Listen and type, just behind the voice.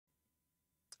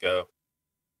go.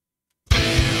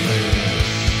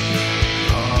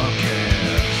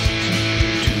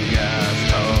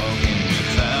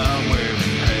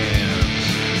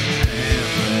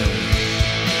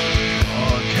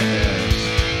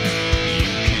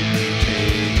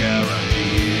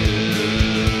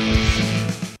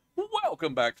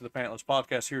 Welcome back to the Pantless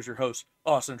Podcast. Here's your host,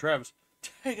 Austin Travis.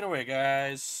 Take it away,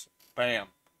 guys. Bam.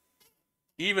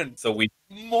 Even So we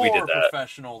more did that.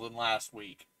 professional than last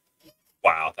week.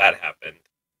 Wow, that happened.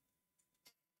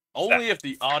 Only if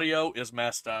the audio is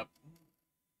messed up.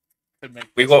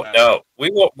 We won't know.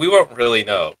 We won't really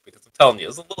know because I'm telling you,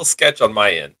 it's a little sketch on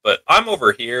my end. But I'm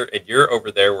over here and you're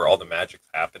over there where all the magic's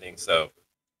happening. So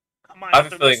I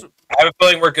have a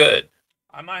feeling we're good.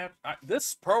 I might have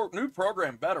this new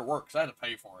program better work because I had to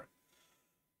pay for it.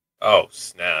 Oh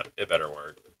snap! It better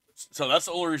work. So that's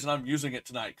the only reason I'm using it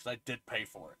tonight because I did pay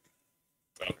for it.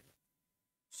 Okay.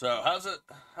 So how's it?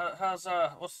 How's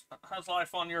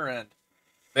life on your end?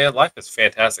 Man, life is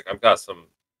fantastic. I've got some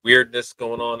weirdness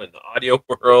going on in the audio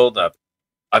world.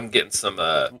 I'm getting some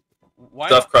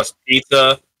stuffed crust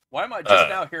pizza. Why am I just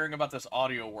now hearing about this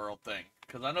audio world thing?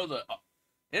 Because I know the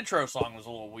intro song was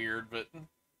a little weird, but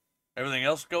everything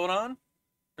else going on?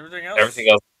 Everything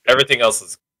else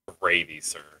is gravy,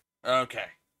 sir. Okay.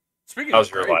 Speaking How's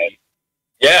of your gravy, life?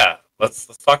 Yeah, let's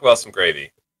talk about some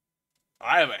gravy.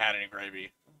 I haven't had any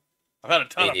gravy. I've had a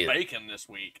ton of neither. bacon this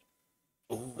week.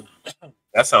 Ooh,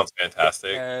 that sounds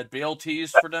fantastic. Had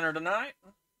BLTs for dinner tonight.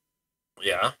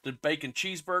 Yeah. Did bacon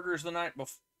cheeseburgers the night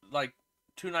before, like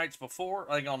 2 nights before,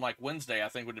 like on like Wednesday. I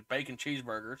think we did bacon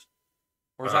cheeseburgers.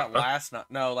 Or was that last night?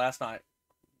 No, last night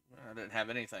I didn't have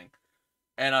anything.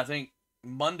 And I think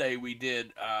Monday we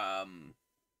did.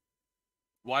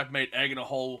 Wife made egg in a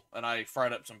hole, and I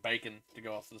fried up some bacon to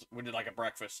go off. We did like a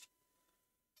breakfast.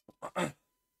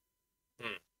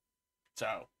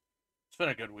 So it's been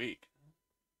a good week.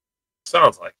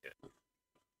 Sounds like it.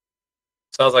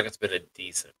 Sounds like it's been a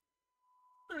decent.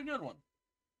 Pretty good one.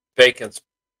 Bacon's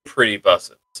pretty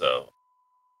bussin', so.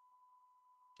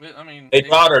 I mean, hey,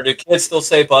 daughter, do kids still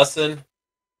say bussin'?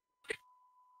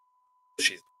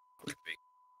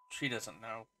 She doesn't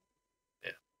know.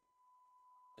 Yeah.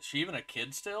 Is she even a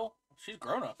kid still? She's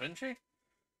grown up, isn't she?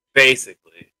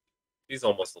 Basically. She's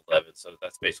almost 11, so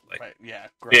that's basically like... Right, yeah,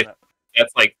 grown up.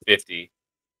 That's like 50.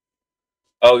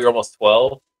 Oh, you're almost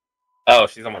 12? Oh,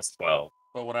 she's almost 12.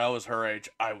 But when I was her age,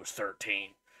 I was 13.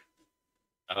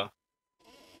 Oh.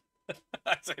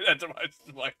 I say that to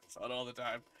my son all the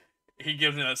time. He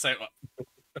gives me that same,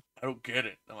 I don't get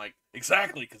it. I'm like,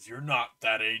 exactly, because you're not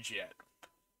that age yet.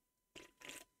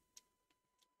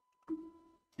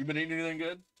 You been eating anything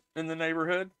good in the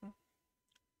neighborhood?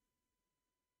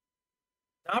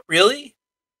 Not really.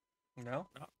 No?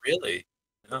 Not really.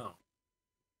 No.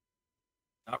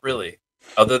 Not really.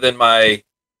 Other than my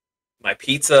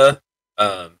pizza,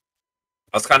 I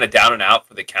was kind of down and out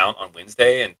for the count on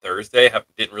Wednesday and Thursday.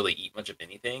 Didn't really eat much of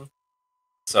anything.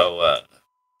 So,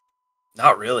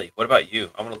 not really. What about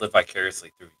you? I want to live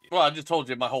vicariously through you. Well, I just told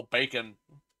you my whole bacon.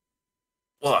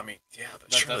 Well, I mean, yeah,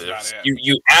 but surely that's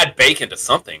you add bacon to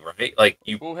something, right? Like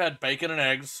you. We had bacon and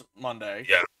eggs Monday.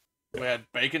 Yeah. We had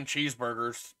bacon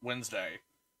cheeseburgers Wednesday.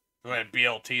 We had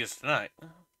BLTs tonight.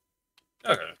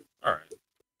 Okay. All right.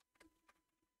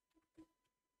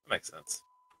 That makes sense.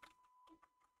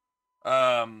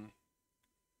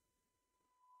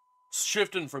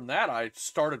 Shifting from that, I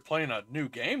started playing a new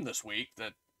game this week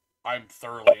that I'm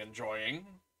thoroughly enjoying.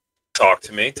 Talk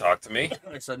to me.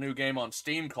 It's a new game on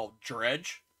Steam called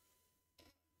Dredge.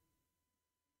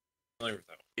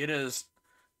 It is...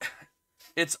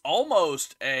 It's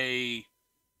almost a...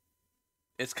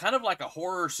 It's kind of like a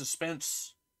horror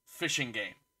suspense fishing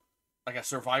game. Like a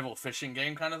survival fishing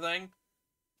game kind of thing.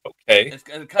 Okay. It's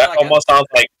kind of that like almost sounds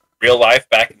like real life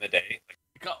back in the day.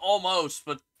 Almost,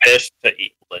 but... Fish to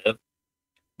eat, live.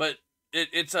 But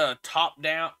it's a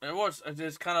top-down...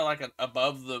 It's kind of like an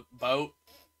above the boat,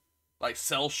 like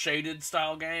cel-shaded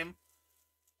style game.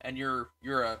 And you're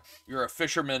a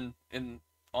fisherman and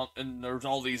there's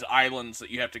all these islands that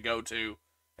you have to go to.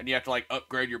 And you have to, like,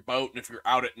 upgrade your boat, and if you're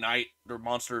out at night, there are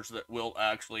monsters that will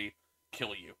actually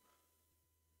kill you.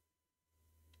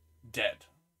 Dead.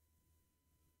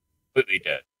 Completely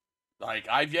dead. Like,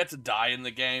 I've yet to die in the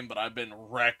game, but I've been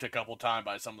wrecked a couple times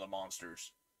by some of the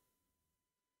monsters.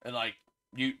 And, like,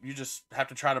 you just have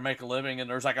to try to make a living, and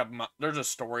there's a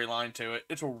storyline to it.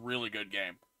 It's a really good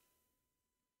game.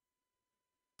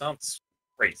 Sounds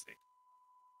crazy.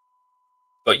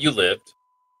 But you lived.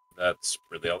 That's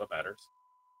really all that matters.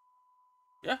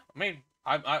 Yeah, I mean,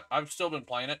 I've still been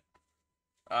playing it.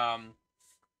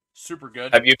 Super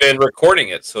good. Have you been recording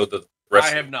it so the I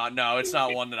have not. No, it's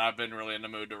not one that I've been really in the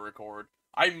mood to record.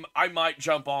 I might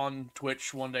jump on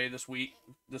Twitch one day this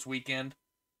weekend,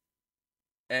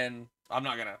 and I'm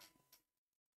not gonna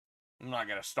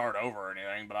start over or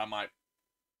anything, but I might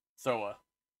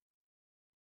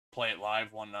play it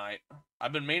live one night.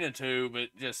 I've been meaning to, but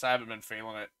just I haven't been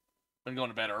feeling it. Been going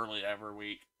to bed early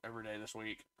every day this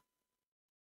week.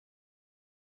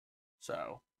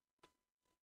 So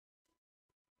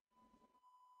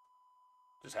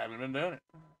just haven't been doing it.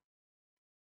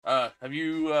 Have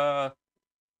you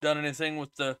done anything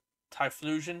with the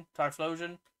Typhlosion?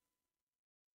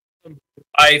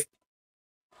 I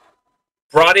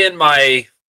brought in my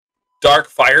Dark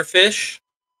Firefish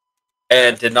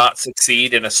and did not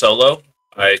succeed in a solo.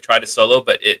 I tried a solo,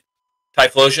 but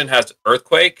Typhlosion has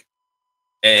Earthquake,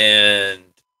 and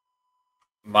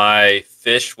my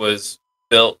fish was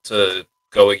built to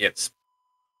go against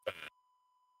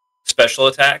special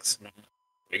attacks, not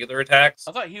regular attacks.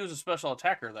 I thought he was a special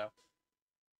attacker, though.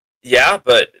 Yeah,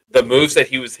 but the moves that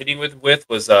he was hitting with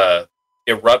was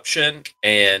Eruption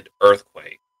and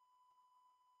Earthquake.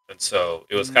 And so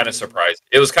it was kind of surprising.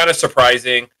 It was kind of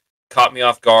surprising, caught me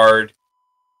off guard.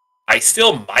 I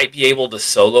still might be able to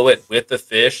solo it with the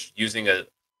fish using a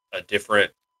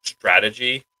different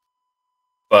strategy,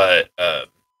 but I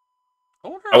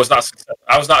was not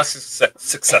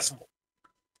successful.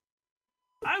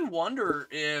 I wonder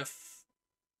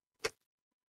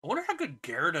how good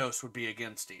Gyarados would be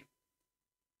against him.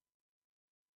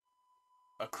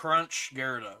 A Crunch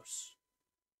Gyarados.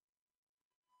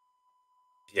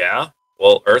 Yeah.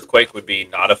 Well, Earthquake would be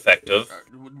not effective.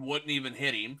 Wouldn't even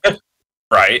hit him.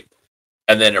 Right.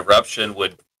 And then Eruption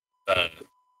would...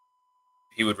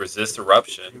 he would resist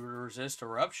Eruption. He would resist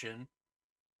Eruption.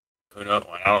 Who knows?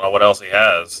 I don't know what else he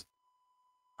has.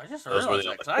 I just realized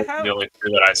that. Because I have... the only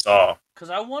two that I saw.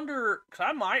 Because I wonder... Because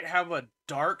I might have a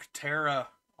Dark Terra...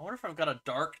 I wonder if I've got a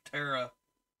Dark Terra...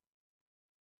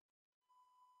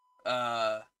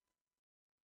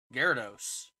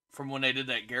 Gyarados. From when they did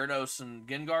that Gyarados and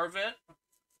Gengar event.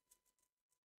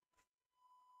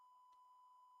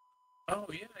 Oh,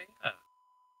 yeah.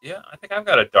 Yeah, I think I've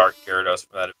got a Dark Gyarados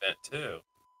from that event, too.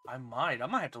 I might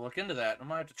have to look into that. I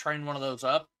might have to train one of those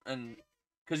up. And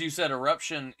because you said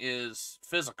Eruption is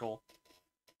physical.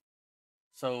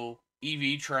 So,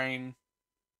 EV train...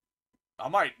 I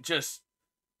might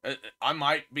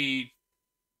be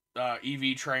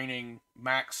EV training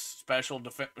max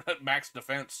max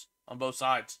defense on both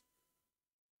sides.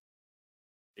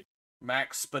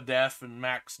 Max Spadef and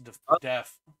max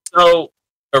def. So,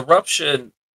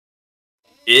 Eruption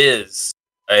is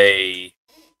a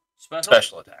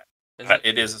special attack.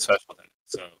 It is a special attack.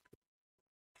 So,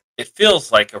 it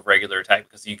feels like a regular attack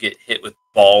because you get hit with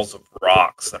balls of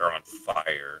rocks that are on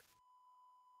fire.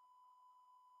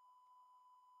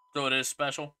 So it is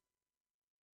special?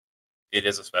 It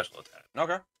is a special attack.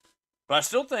 Okay. But I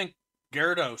still think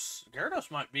Gyarados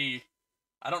might be...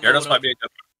 I don't know. Gyarados might be a good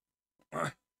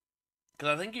one. Because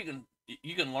I think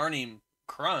you can learn him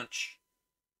Crunch.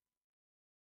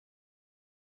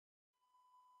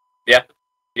 Yeah.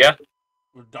 Yeah.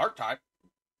 With Dark type.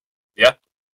 Yeah.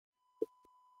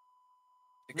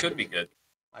 It could be good.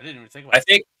 I didn't even think about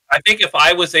it. I think if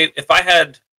I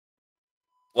had...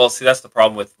 Well, see, that's the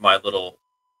problem with my little...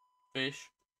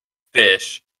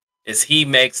 Fish is he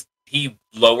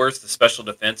lowers the special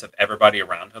defense of everybody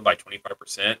around him by 25%.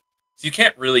 So you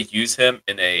can't really use him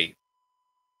in a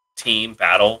team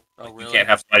battle. Really? You can't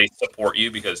have somebody support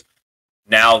you because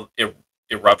now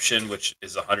Eruption, which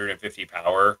is 150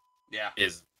 power,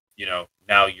 is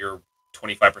now you're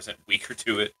 25% weaker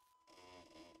to it.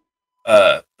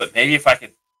 But maybe if I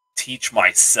could teach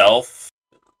myself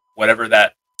whatever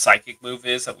that psychic move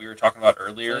is that we were talking about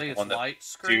earlier. I think it's light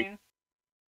screen.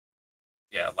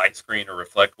 Light screen or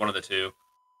reflect, one of the two.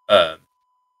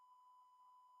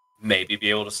 Maybe be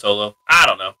able to solo. I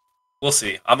don't know. We'll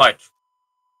see. I might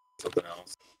something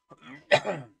else.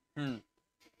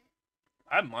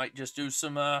 I might just do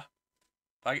some. If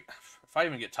I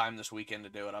even get time this weekend to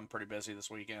do it, I'm pretty busy this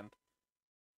weekend.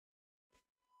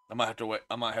 I might have to wait.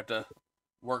 I might have to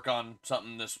work on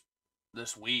something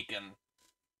this week and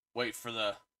wait for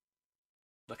the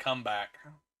comeback.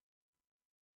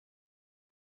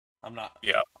 I'm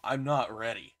not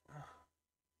ready.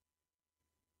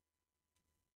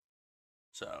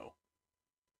 So.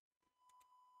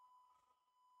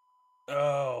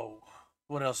 Oh,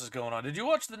 what else is going on? Did you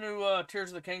watch the new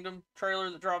Tears of the Kingdom trailer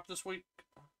that dropped this week?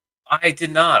 I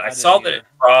did not. I saw that it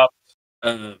dropped.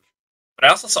 But I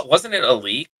also saw, wasn't it a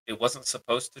leak? It wasn't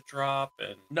supposed to drop.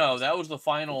 And no, that was the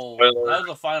final. Spoiler. That was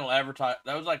the final advertise.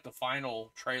 That was like the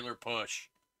final trailer push.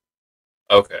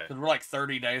 Okay. Because we're like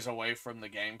 30 days away from the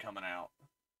game coming out.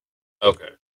 Okay.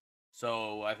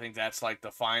 So I think that's like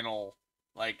the final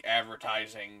like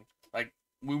advertising. Like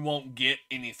we won't get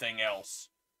anything else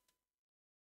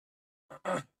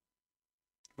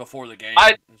before the game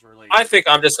is released. I think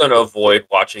I'm just going to avoid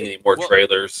watching any more Well,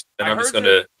 trailers, and I'm just going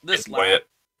to enjoy it.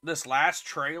 This last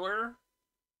trailer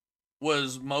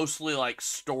was mostly like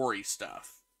story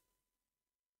stuff.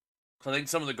 So I think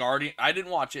some of the Guardian, I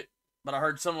didn't watch it, but I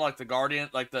heard some like the Guardian,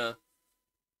 like the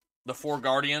 4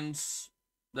 Guardians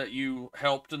that you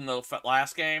helped in the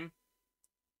last game,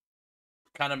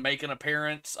 kind of make an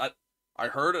appearance. I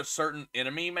heard a certain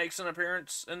enemy makes an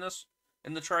appearance in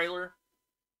the trailer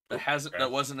that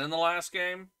wasn't in the last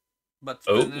game, but's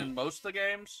been in most of the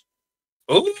games.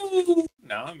 Oh,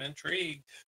 now I'm intrigued.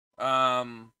 I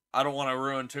don't want to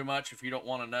ruin too much if you don't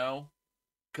want to know,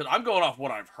 because I'm going off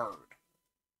what I've heard.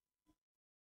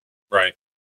 Right.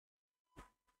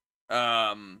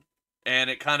 And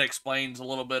it kind of explains a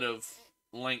little bit of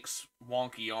Link's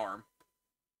wonky arm.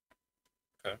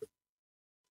 Okay.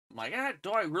 I'm like,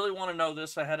 do I really want to know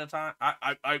this ahead of time?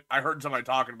 I heard somebody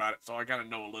talking about it, so I kind of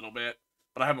know a little bit,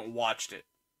 but I haven't watched it.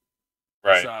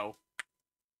 Right. So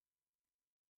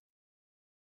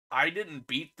I didn't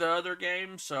beat the other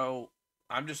game, so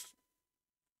I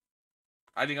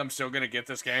think I'm still going to get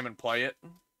this game and play it.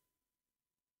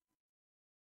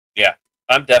 Yeah,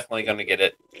 I'm definitely going to get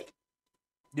it.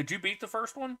 Did you beat the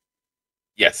first one?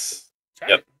 Yes.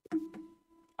 Yep.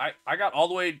 I got all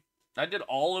the way. I did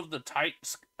all of the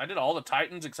Titans. I did all the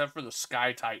Titans except for the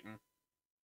Sky Titan.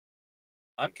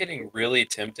 I'm getting really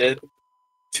tempted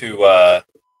to.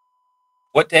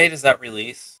 What day does that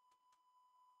release?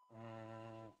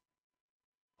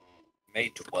 May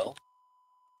 12th.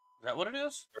 Is that what it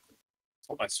is? That's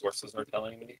what my sources are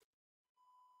telling me.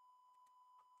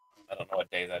 I don't know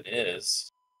what day that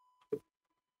is.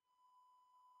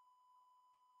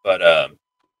 But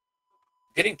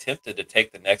getting tempted to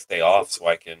take the next day off so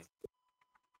I can.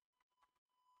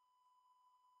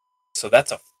 So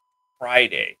that's a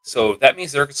Friday. So that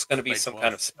means there's going to be some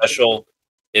kind of special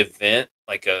event,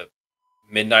 like a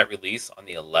midnight release on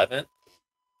the 11th.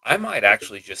 I might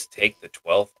actually just take the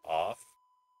 12th off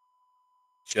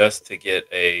just to get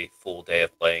a full day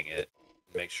of playing it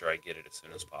and make sure I get it as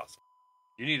soon as possible.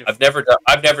 I've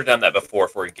never done that before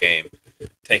for a game,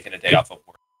 taking a day off of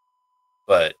work.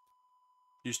 But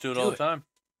you used to do it all the time.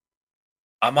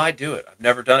 I might do it. I've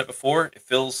never done it before.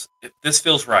 This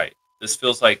feels right. This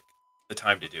feels like the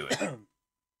time to do it.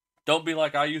 Don't be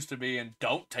like I used to be and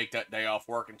don't take that day off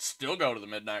work and still go to the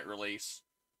midnight release.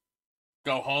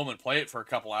 Go home and play it for a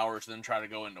couple hours, then try to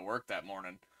go into work that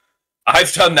morning.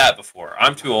 I've done that before.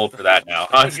 I'm too old for that now.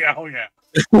 Yeah.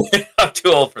 I'm too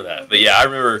old for that. But yeah, I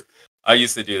remember I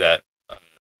used to do that.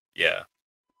 Yeah.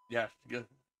 Yeah. Good.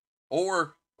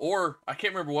 Or I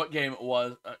can't remember what game it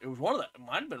was. It was it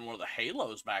might have been one of the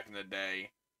Halos back in the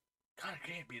day. God,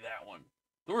 it can't be that one.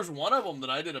 There was one of them that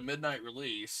I did a midnight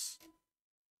release.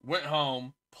 Went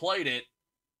home, played it,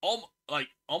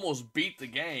 almost beat the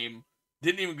game.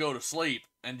 Didn't even go to sleep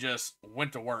and just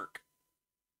went to work.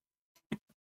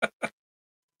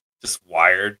 Just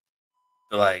wired.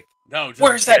 They're like, no,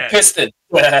 where's that piston?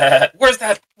 Where's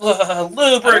that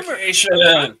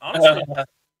lubrication? Honestly,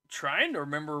 trying to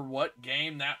remember what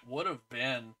game that would have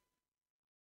been.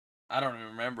 I don't even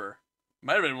remember.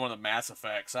 Might have been one of the Mass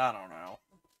Effects. I don't know.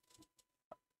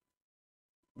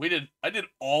 I did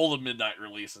all the midnight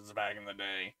releases back in the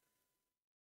day.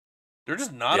 They're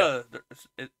just not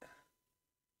it's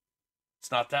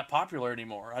not that popular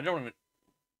anymore. Didn't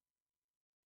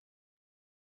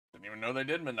even know they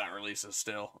did midnight releases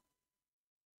still.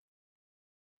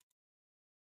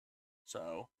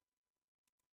 So,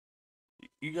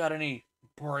 you got any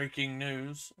breaking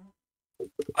news?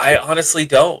 I honestly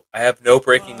don't. I have no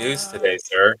breaking news today,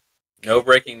 sir. No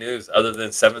breaking news other than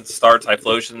 7-star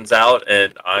Typhlosion's out,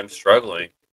 and I'm struggling.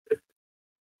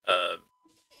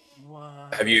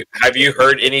 Have you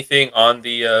heard anything on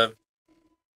the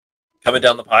coming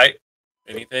down the pipe?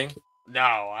 Anything? No,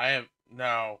 I have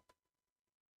no.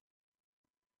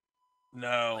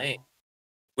 Wait,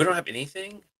 we don't have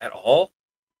anything at all.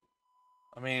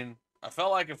 I mean, I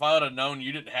felt like if I would have known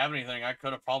you didn't have anything, I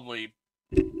could have probably.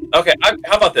 Okay,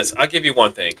 how about this? I'll give you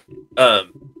one thing.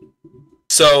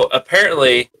 So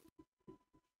apparently,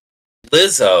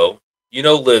 Lizzo, you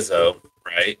know Lizzo,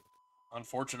 right?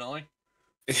 Unfortunately.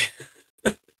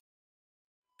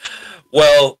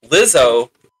 Well, Lizzo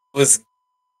was...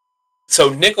 So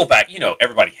Nickelback,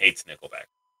 everybody hates Nickelback.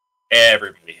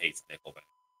 Everybody hates Nickelback.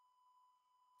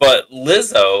 But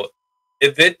Lizzo,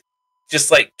 if it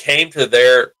just came to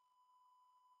their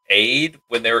aid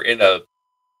when they were in a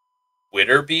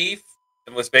Twitter beef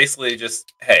and was basically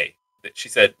just, hey, she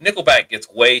said Nickelback gets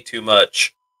way too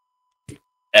much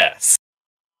S,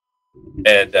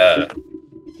 and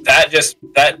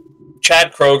that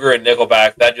Chad Kroger and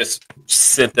Nickelback that just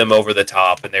sent them over the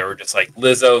top, and they were just like,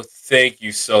 Lizzo, thank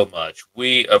you so much,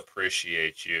 we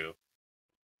appreciate you,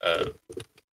 uh,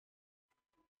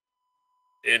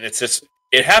 and it's just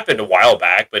it happened a while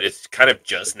back, but it's kind of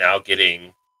just now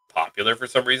getting popular for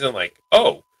some reason. Like,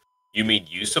 oh, you mean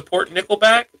you support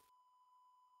Nickelback?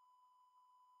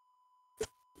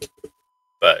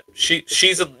 But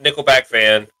she's a Nickelback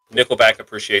fan. Nickelback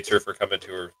appreciates her for coming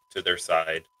to their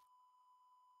side.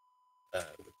 Uh,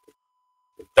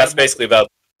 that's basically about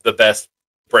the best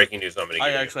breaking news I'm going to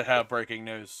I give actually have breaking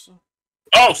news.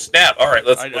 Oh snap! All right,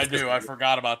 let's. I do. I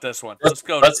forgot about this one. Let's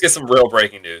go. Let's get some real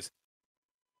breaking news.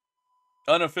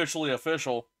 Unofficially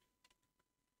official.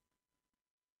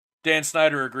 Dan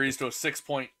Snyder agrees to a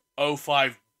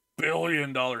 $6.05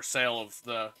 billion sale of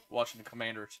the Washington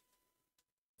Commanders.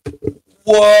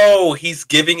 Whoa! He's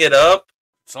giving it up.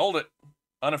 Sold it.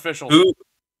 Unofficial.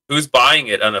 Who's buying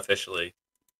it unofficially?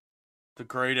 The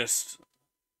greatest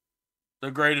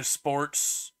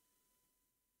sports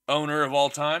owner of all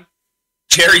time.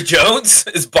 Jerry Jones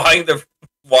is buying the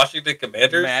Washington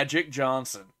Commanders? Magic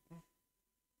Johnson.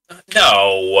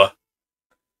 No.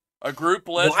 A group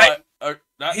led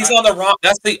He's on the wrong...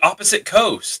 That's the opposite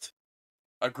coast.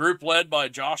 A group led by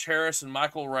Josh Harris and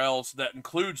Michael Rels that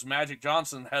includes Magic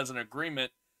Johnson has an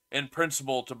agreement in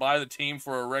principle to buy the team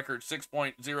for a record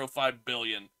 $6.05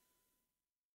 billion.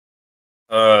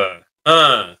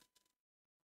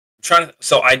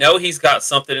 So I know he's got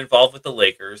something involved with the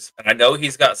Lakers, and I know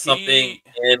he's got something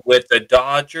in with the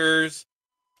Dodgers.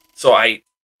 So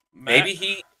maybe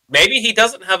he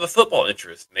doesn't have a football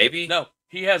interest. Maybe no,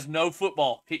 he has no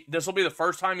football. This will be the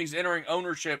first time he's entering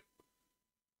ownership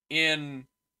in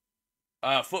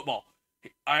football.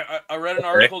 I read an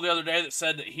article the other day that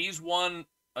said that he's won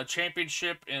a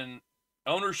championship in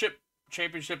ownership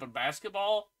championship in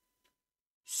basketball,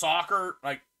 soccer,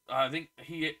 like. I think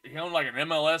he owned like an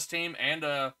MLS team and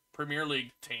a Premier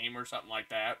League team or something like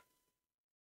that.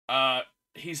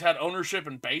 He's had ownership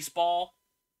in baseball,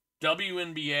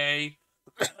 WNBA,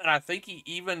 and I think he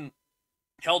even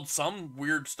held some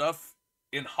weird stuff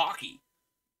in hockey,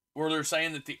 where they're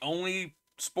saying that the only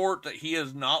sport that he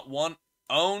has not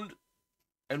owned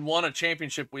and won a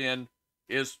championship in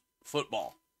is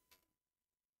football.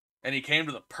 And he came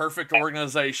to the perfect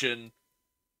organization,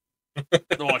 the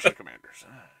Washington Commanders.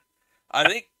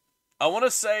 I want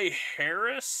to say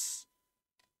Harris.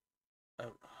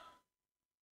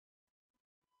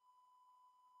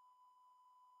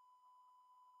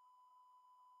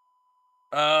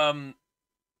 What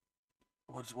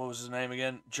was his name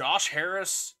again? Josh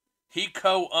Harris. He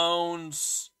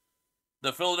co-owns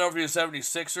the Philadelphia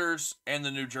 76ers and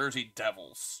the New Jersey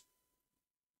Devils.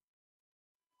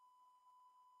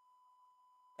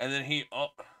 And then he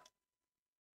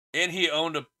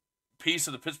owned a piece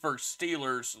of the Pittsburgh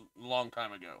Steelers a long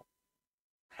time ago.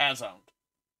 Has owned.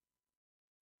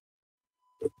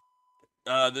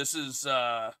 This is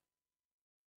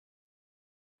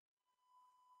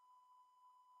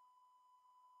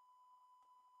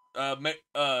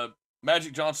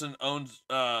Magic Johnson owns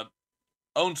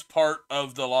part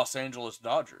of the Los Angeles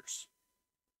Dodgers.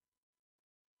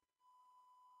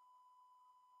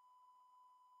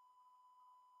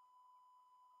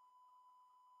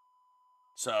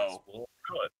 So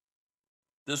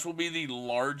this will be the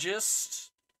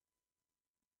largest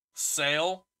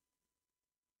sale,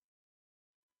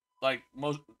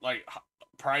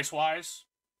 price wise,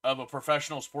 of a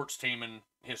professional sports team in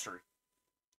history.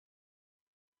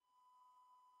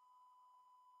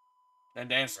 And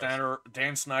Dan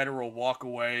Snyder will walk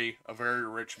away a very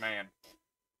rich man.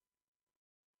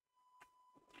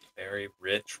 Very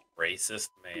rich, racist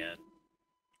man.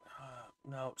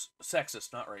 No,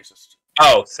 sexist, not racist.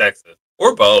 Oh, sexist.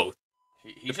 Or both.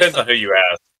 He depends on who you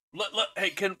ask. Hey,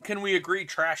 can we agree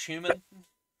trash human?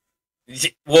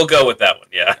 We'll go with that one,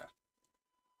 yeah.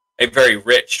 A very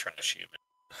rich trash human.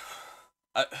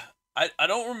 I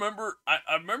don't remember. I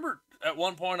remember at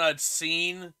one point I'd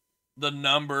seen the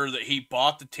number that he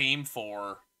bought the team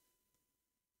for.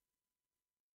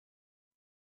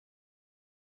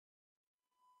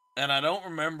 And I don't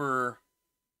remember.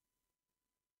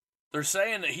 They're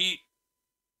saying that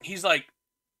he's like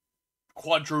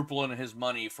quadrupling his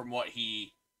money from what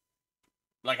he...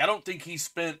 Like, I don't think he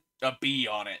spent a B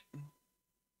on it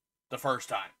the first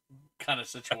time kind of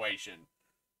situation.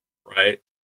 Right.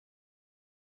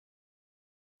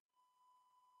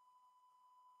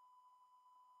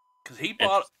 Because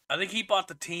I think he bought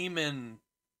the team in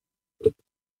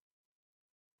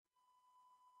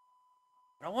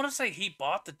I want to say he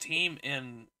bought the team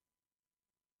in.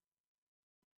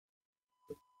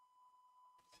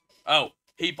 Oh,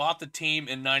 he bought the team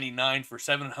in '99 for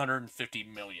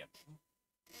 $750 million.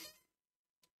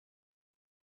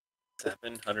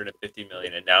 750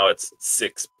 million, and now it's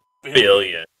 6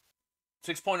 billion.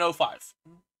 6.05.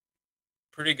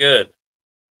 Pretty good.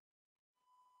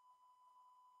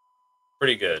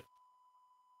 Pretty good.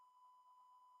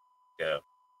 Yeah.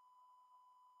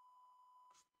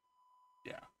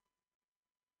 Yeah.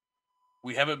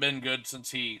 We haven't been good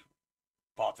since he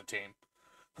bought the team.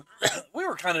 We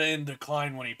were kind of in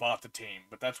decline when he bought the team,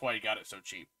 but that's why he got it so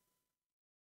cheap.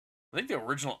 I think the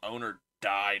original owner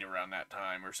died around that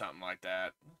time or something like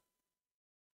that.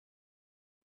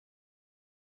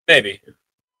 Maybe.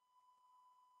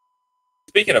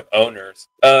 Speaking of owners,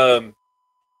 so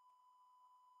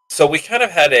we kind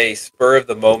of had a spur of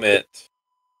the moment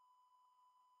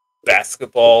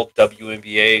basketball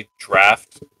WNBA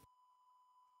draft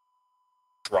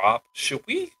drop. Should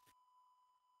we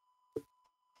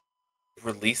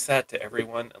release that to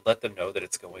everyone and let them know that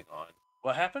it's going on?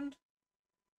 What happened?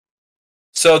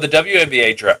 So the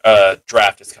WNBA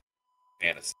draft is coming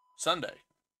fantasy. Sunday.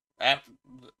 After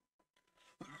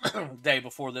day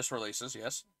before this releases,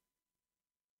 yes.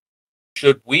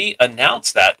 Should we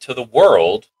announce that to the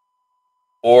world,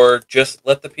 or just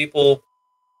let the people?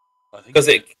 Because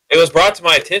it was brought to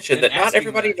my attention that not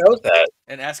everybody knows that.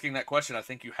 And asking that question, I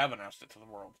think you have announced it to the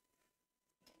world.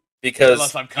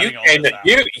 Because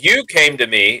you came to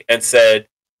me and said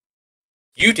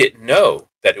you didn't know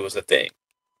that it was a thing.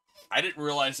 I didn't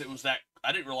realize it was that.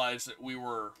 I didn't realize that we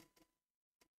were.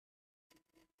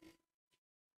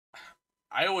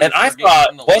 I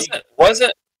thought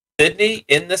wasn't Sydney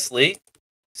in this league?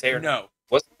 Say or no?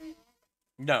 Was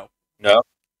no.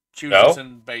 She was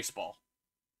in baseball.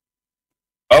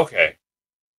 Okay.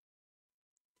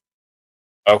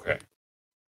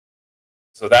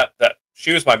 So that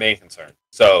she was my main concern.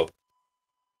 So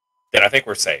then I think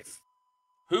we're safe.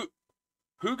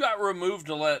 Who got removed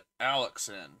to let Alex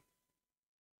in?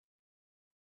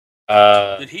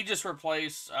 Did he just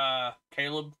replace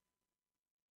Caleb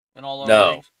in all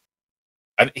those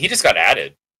leagues? He just got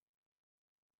added.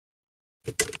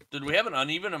 Did we have an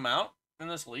uneven amount in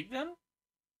this league then?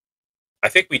 I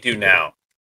think we do now.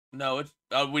 No, it's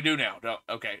we do now. No,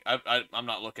 okay, I'm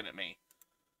not looking at me.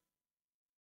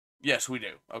 Yes, we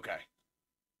do. Okay.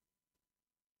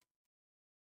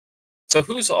 So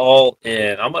who's all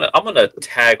in? I'm gonna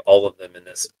tag all of them in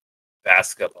this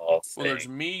basketball thing. Well, there's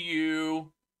me,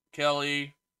 you,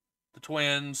 Kelly, the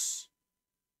twins.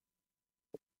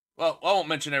 Well, I won't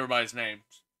mention everybody's names.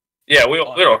 Yeah, we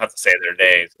don't have to say their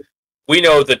names. We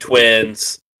know the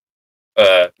twins.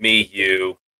 Me,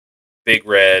 you, Big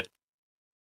Red.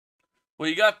 Well,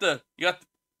 you got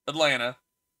Atlanta,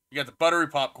 you got the Buttery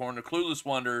Popcorn, the Clueless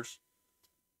Wonders,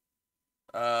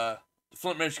 the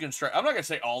Flint, Michigan Strike. I'm not gonna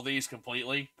say all these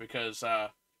completely because some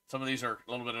of these are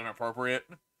a little bit inappropriate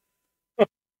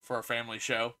for a family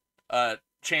show.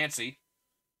 Chansey,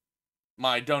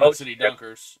 my Donut City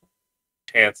Dunkers.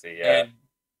 Chansey, yeah.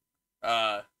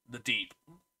 And the Deep.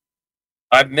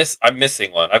 I'm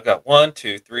missing one. I've got 1,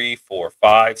 2, 3, 4,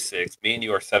 5, 6. Me and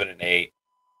you are 7 and 8.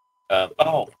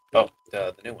 The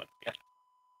new one. Yeah.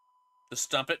 The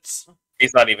Stumpets.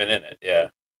 He's not even in it.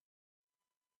 Yeah.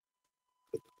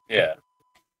 Yeah.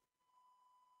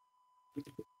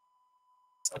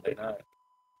 Sunday night.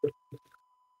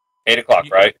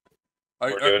 8:00, right?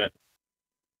 We're doing it.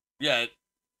 Yeah.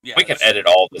 Yeah. We can edit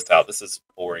all of this out. This is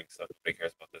boring, so nobody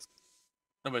cares about this.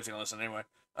 Nobody's gonna listen anyway.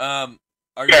 Are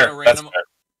you gonna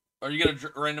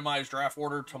randomize draft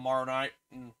order tomorrow night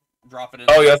and drop it in?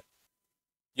 Oh yeah.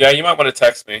 Yeah, you might want to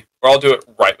text me, or I'll do it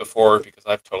right before because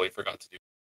I've totally forgot to do it.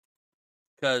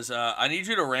 Because I need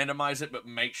you to randomize it, but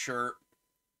make sure,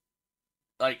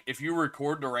 like, if you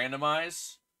record to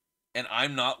randomize, and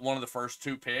I'm not one of the first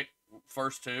two,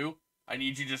 I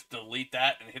need you to just delete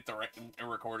that and hit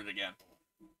and record it again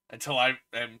until I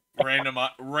am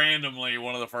randomly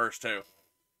one of the first two.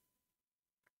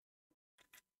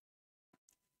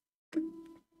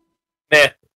 Nah,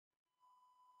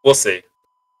 we'll see.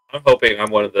 I'm hoping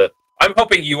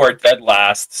you are dead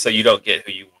last, so you don't get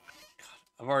who you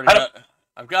want.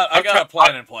 I've got a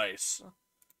plan in place.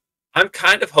 I'm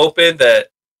kind of hoping that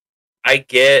I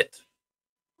get.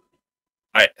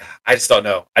 I just don't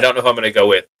know. I don't know who I'm going to go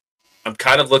with. I'm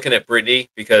kind of looking at Brittany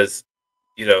because,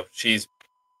 she's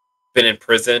been in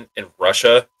prison in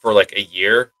Russia for like a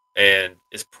year and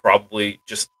is probably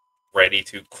just ready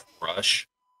to crush.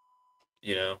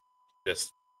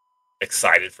 Just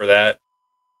excited for that.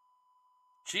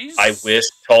 Jeez. I wish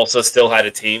Tulsa still had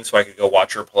a team so I could go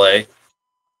watch her play.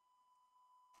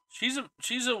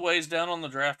 She's a ways down on the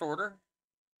draft order.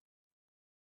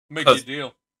 Make you a because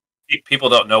deal. people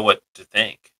don't know what to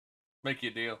think. Make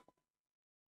you a deal.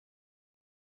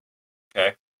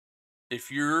 Okay.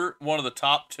 If you're one of the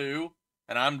top two,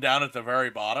 and I'm down at the very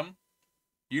bottom,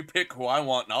 you pick who I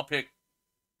want, and I'll pick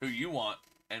who you want,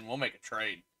 and we'll make a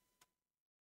trade.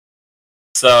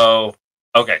 So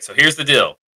okay, so here's the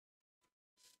deal.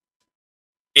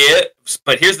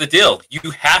 But here's the deal.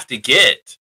 You have to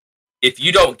get. If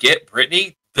you don't get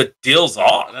Brittany, the deal's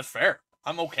off. That's fair.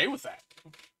 I'm okay with that.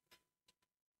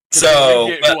 So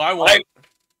Get who I want.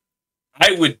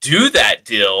 I would do that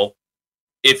deal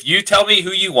if you tell me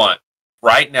who you want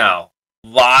right now,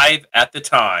 live at the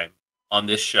time on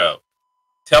this show.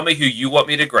 Tell me who you want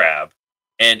me to grab,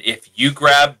 and if you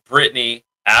grab Brittany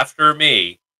after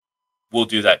me, we'll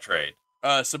do that trade.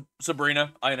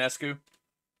 Sabrina Ionescu.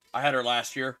 I had her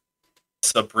last year.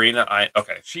 Sabrina,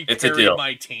 okay. She It's a carried deal.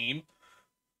 my team.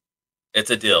 It's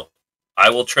a deal. I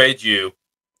will trade you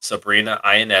Sabrina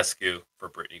Ionescu for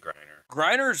Brittany Griner.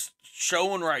 Griner's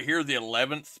showing right here the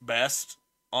 11th best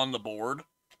on the board.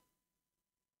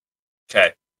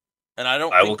 Okay. And I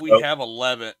don't think we have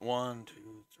 11. 1, 2,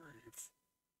 3.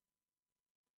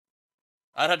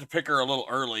 I'd have to pick her a little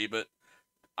early, but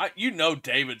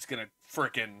David's gonna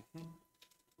frickin'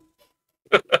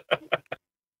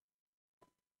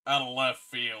 out of left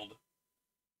field.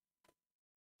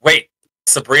 Wait,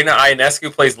 Sabrina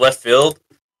Ionescu plays left field?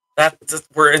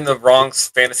 We're in the wrong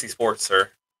fantasy sports,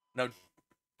 sir. No,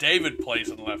 David plays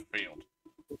in left field.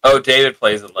 Oh, David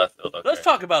plays in left field. Okay. Let's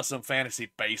talk about some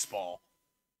fantasy baseball.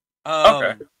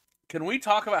 Okay. Can we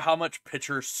talk about how much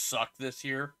pitchers suck this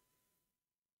year?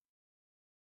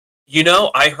 You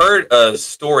know, I heard a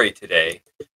story today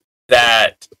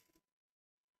that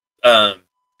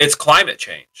it's climate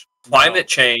change. Climate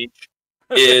change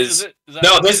is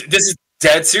this is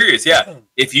dead serious. Yeah.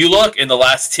 If you look in the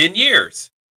last 10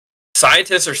 years,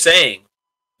 scientists are saying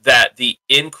that the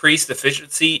increased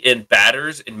efficiency in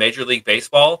batters in Major League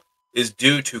Baseball is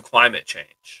due to climate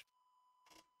change.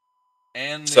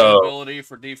 And the ability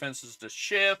for defenses to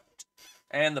shift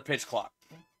and the pitch clock.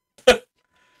 But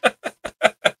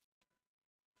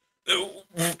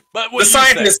the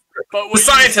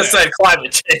scientists said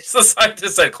climate change. The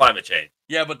scientists said climate change.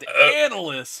 Yeah, but the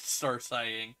analysts are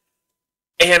saying.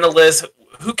 Analysts,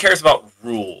 who cares about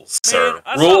rules, sir?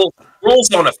 Rules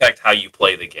don't affect how you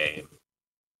play the game.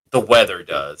 The weather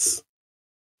does.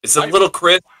 It's a little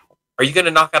crisp. Are you going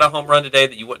to knock out a home run today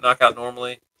that you wouldn't knock out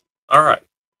normally? All right.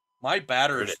 My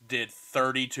batters did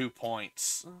 32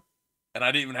 points, and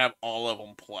I didn't even have all of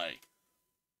them play.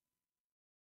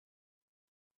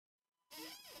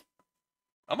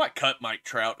 I might cut Mike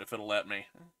Trout if it'll let me.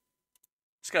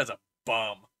 This guy's a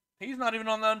bum. He's not even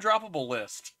on the undroppable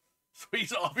list. So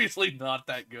he's obviously not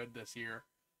that good this year.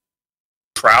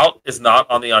 Trout is not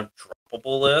on the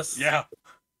undroppable list? Yeah.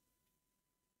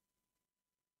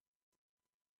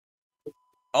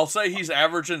 I'll say he's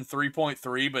averaging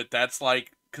 3.3, but that's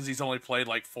like because he's only played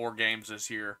like 4 games this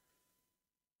year.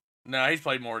 No, he's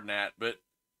played more than that, but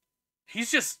he's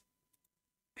just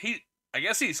I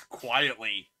guess he's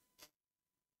quietly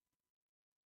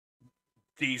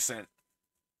decent.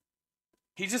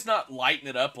 He's just not lighting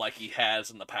it up like he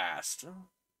has in the past.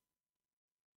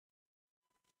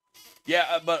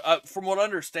 Yeah, but from what I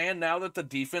understand, now that the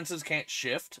defenses can't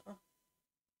shift,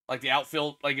 like the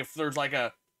outfield, like if there's like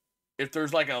a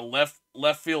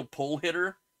left field pull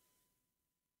hitter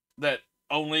that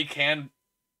only can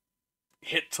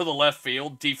hit to the left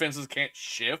field, defenses can't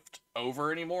shift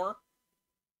over anymore.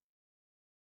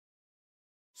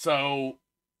 So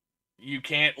you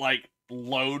can't like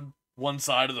load one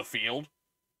side of the field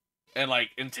and like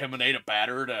intimidate a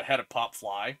batter to head a pop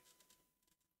fly.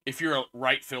 If you're a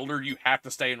right fielder, you have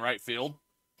to stay in right field.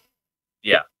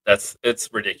 Yeah, it's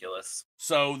ridiculous.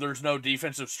 So there's no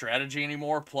defensive strategy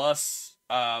anymore. Plus,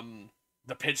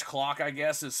 the pitch clock, I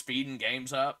guess, is speeding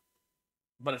games up.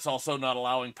 But it's also not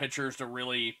allowing pitchers to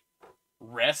really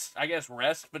rest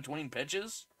between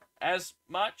pitches as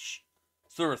much.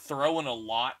 So they're throwing a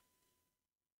lot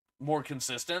more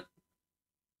consistent.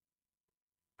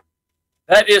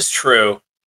 That is true.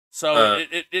 So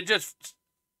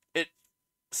it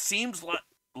seems like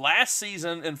last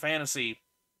season in fantasy,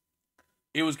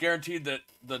 it was guaranteed that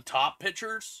the top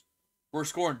pitchers were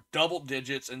scoring double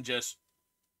digits and just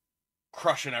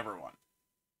crushing everyone.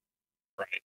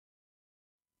 Right.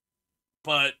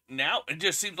 But now it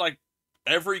just seems like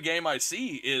every game I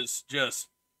see is just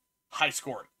high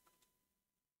scoring.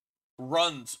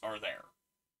 Runs are there.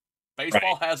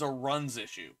 Baseball has a runs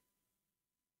issue.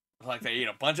 Like they eat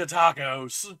a bunch of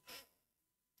tacos.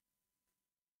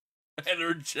 And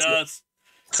they're just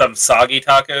Some soggy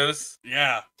tacos.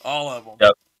 Yeah, all of them.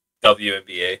 Yep.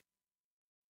 WNBA.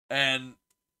 And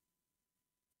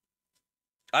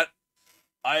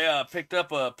I picked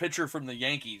up a pitcher from the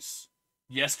Yankees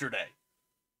yesterday.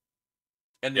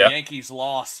 And the Yankees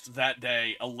lost that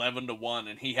day 11-1,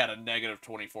 and he had a negative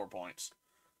 24 points.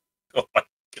 Oh my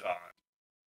god!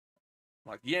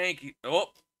 Like Yankee.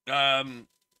 Oh,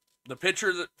 the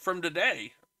pitcher from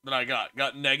today that I got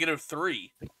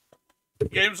 -3.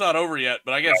 Game's not over yet,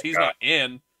 but I guess he's not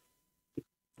in.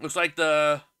 Looks like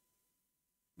it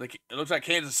looks like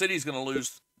Kansas City's going to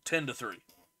lose 10-3.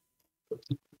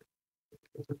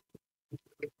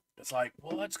 It's like,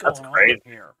 what's going on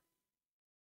here?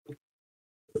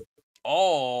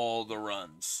 All the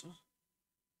runs.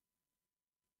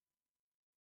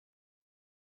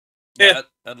 Yeah,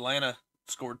 Atlanta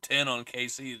scored 10 on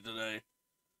KC today.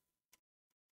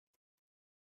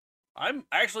 I'm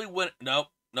actually nope.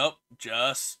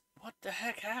 Just what the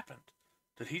heck happened?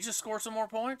 Did he just score some more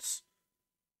points?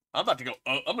 I'm about to go.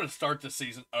 I'm going to start this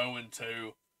season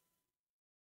 0-2.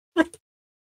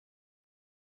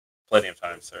 Plenty of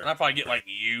time, sir. And I probably get like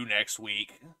you next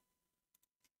week.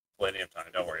 Plenty of time.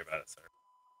 Don't worry about it, sir.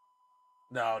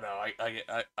 No.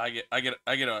 I get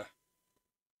a.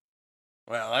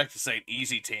 Well, I like to say an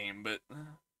easy team, but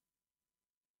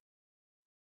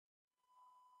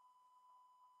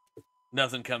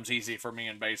nothing comes easy for me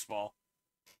in baseball.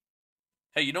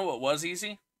 Hey, you know what was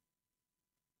easy?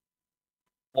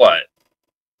 What?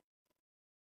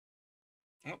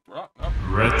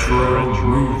 Retro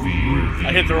movie.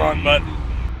 I hit the wrong button.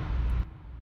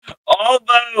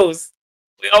 Almost.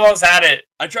 We almost had it.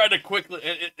 I tried to quickly.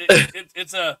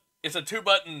 It's a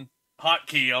 2-button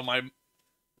hotkey on my,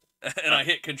 and I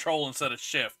hit Control instead of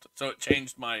Shift, so it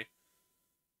changed my.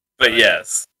 But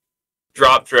yes,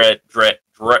 drop dead Fred.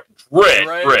 Drop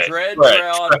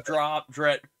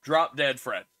dead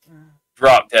Fred.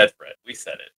 Drop dead Fred. We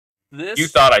said it. You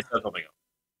thought I said something else.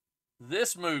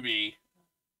 This movie.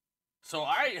 So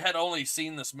I had only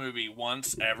seen this movie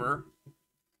once ever.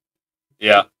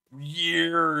 Yeah.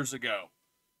 Years ago.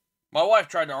 My wife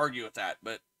tried to argue with that,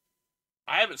 but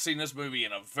I haven't seen this movie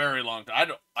in a very long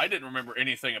time. I didn't remember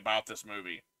anything about this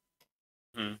movie.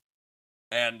 Hmm.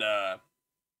 And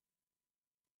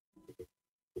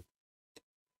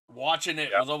watching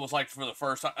it was almost like for the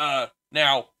first time.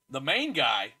 Now, the main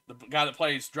guy, the guy that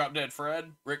plays Drop Dead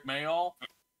Fred, Rick Mayall,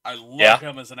 I love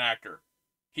him as an actor.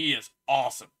 He is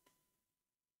awesome.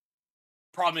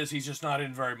 Problem is, he's just not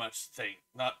in very much.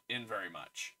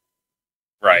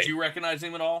 Right. Did you recognize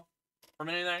him at all from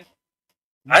anything?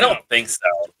 I don't think so.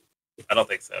 I don't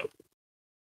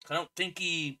think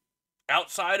he,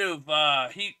 outside of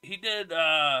he did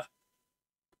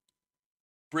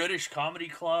British comedy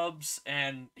clubs,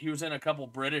 and he was in a couple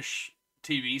British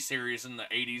TV series in the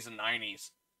 80s and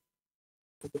 90s.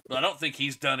 But I don't think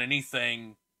he's done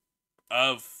anything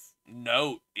of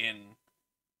note in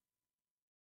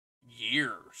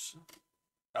years.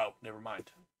 Oh, never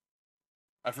mind.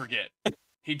 I forget.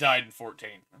 He died in 14.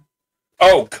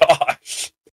 Oh,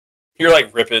 gosh. You're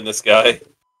like ripping this guy.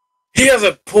 He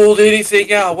hasn't pulled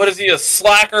anything out. What is he, a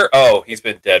slacker? Oh, he's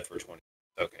been dead for 20.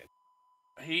 Okay.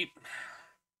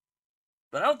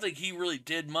 But I don't think he really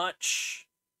did much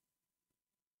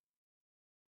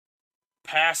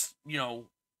past, I'm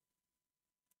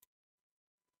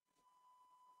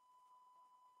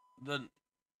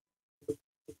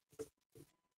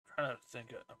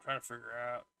trying to figure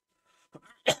out.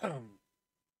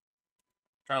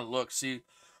 Trying to look, see.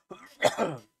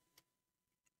 Because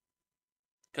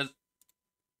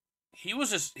he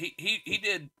was just, he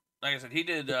did, like I said, he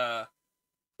did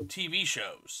TV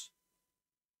shows.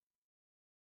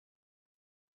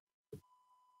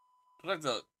 Like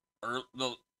the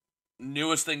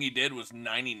newest thing he did was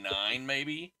 99,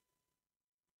 maybe.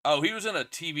 Oh, he was in a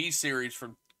TV series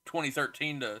from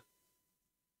 2013 to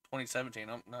 2017.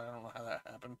 I don't know how that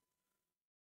happened.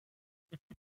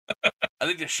 I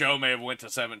think the show may have went to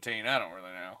 17. I don't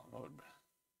really know.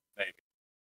 Maybe.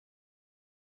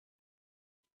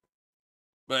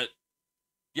 But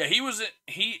yeah, he was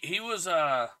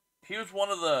one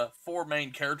of the 4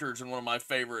 main characters in one of my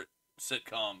favorite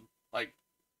sitcoms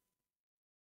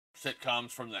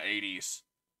from the 80s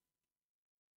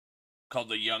called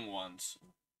The Young Ones.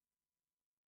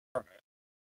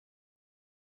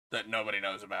 That nobody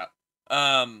knows about.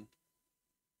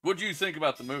 What do you think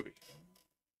about the movie?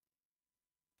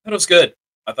 I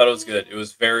thought it was good. It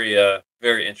was very,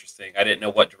 very interesting. I didn't know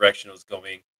what direction it was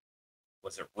going.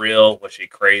 Was it real? Was she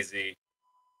crazy?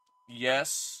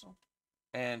 Yes,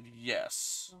 and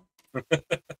yes.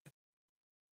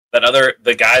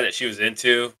 The guy that she was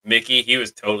into, Mickey, he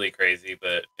was totally crazy,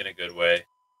 but in a good way.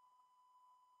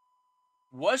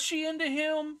 Was she into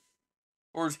him,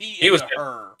 or is he He was into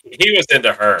her? he was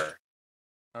into her,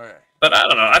 Okay. but I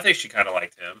don't know. I think she kind of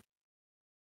liked him.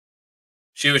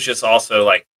 She was just also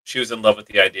like she was in love with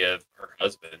the idea of her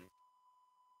husband.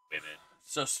 Women.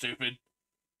 So stupid.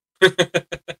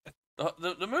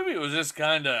 The movie was just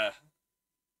kind of,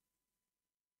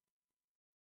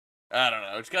 I don't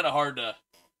know. It's kind of hard to.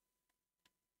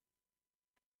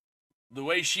 The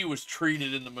way she was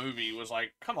treated in the movie was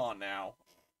like, come on now.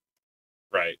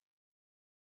 Right.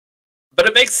 But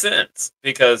it makes sense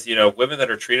because, women that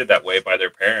are treated that way by their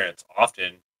parents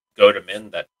often go to men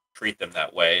that treat them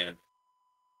that way. And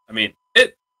I mean,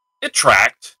 it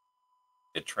tracked.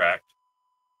 It tracked.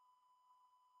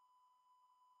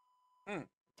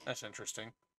 That's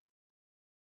interesting.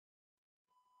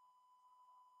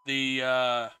 The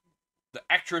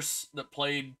actress that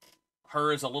played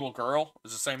her as a little girl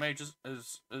is the same age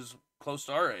as close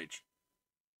to our age.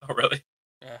 Oh, really?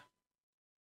 Yeah.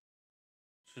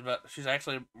 She's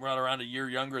actually right around a year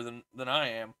younger than I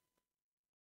am.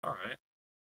 All right.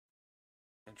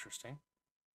 Interesting.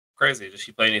 Crazy. Does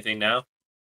she play anything now?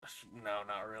 No,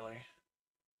 not really.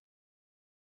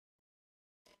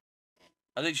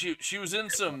 I think she was in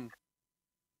some.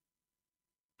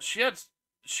 She had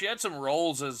some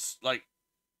roles as like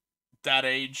that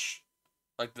age,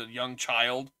 like the young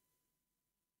child.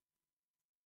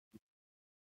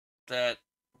 That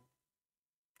I'm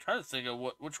trying to think of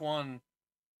which one.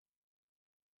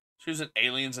 She was in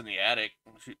Aliens in the Attic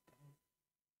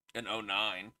in 09,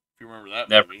 if you remember that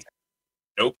Never. movie.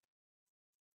 Nope.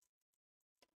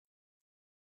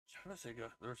 I'm trying to think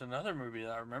of, there was another movie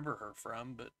that I remember her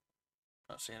from, but I'm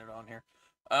not seeing it on here.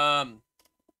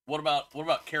 What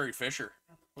about Carrie Fisher?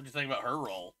 What do you think about her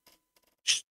role?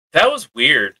 That was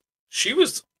weird. She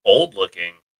was old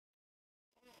looking,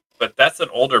 but that's an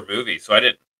older movie, so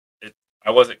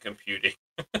I wasn't computing.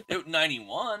 It was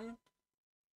 91.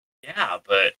 Yeah,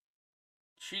 but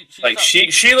She like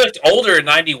she looked older in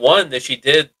 91 than she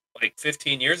did like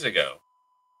 15 years ago.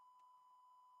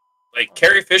 Like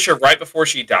Carrie Fisher right before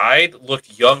she died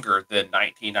looked younger than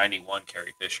 1991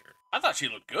 Carrie Fisher. I thought she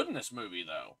looked good in this movie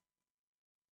though.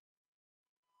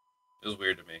 It was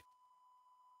weird to me.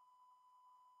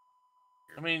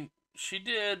 I mean, she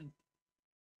did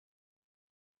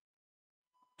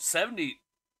 70.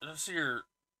 Let's see, her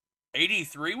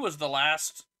 83 was the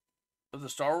last of the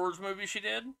Star Wars movie she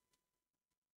did.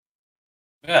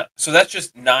 Yeah, so that's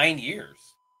just 9 years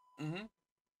Mm-hmm.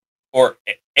 or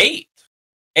 8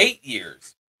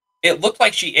 years. It looked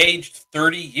like she aged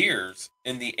 30 years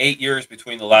in the 8 years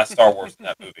between the last Star Wars and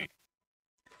that movie.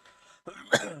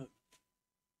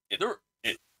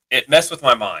 It messed with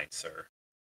my mind, sir.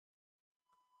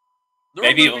 There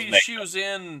Maybe were it was movies she was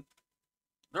in.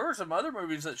 There were some other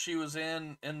movies that she was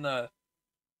in the,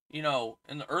 in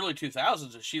the early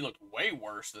 2000s that she looked way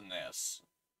worse than this.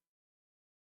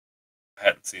 I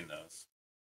hadn't seen those.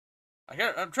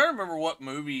 I'm trying to remember what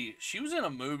movie she was in. A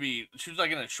movie she was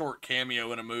like in a short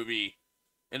cameo in a movie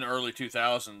in the early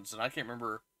 2000s, and I can't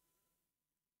remember.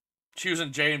 She was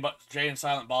in Jay and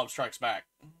Silent Bob Strikes Back.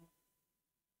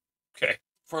 Okay.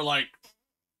 For like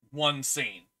one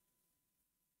scene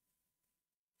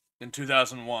in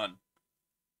 2001.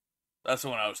 That's the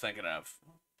one I was thinking of.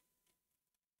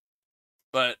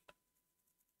 But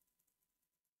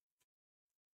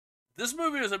this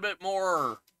movie is a bit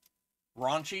more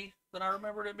raunchy than I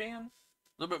remembered it being. A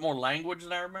little bit more language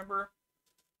than I remember.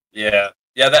 Yeah.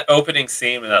 Yeah, that opening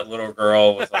scene with that little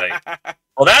girl was like,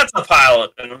 well, that's a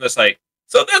pilot. And I'm just like,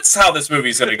 so that's how this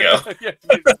movie's going to go.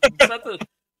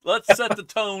 Let's set the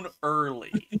tone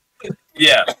early.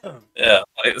 Yeah. Yeah.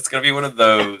 It's going to be one of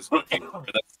those where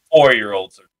the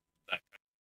 4-year-olds are.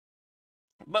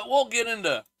 But we'll get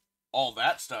into all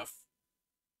that stuff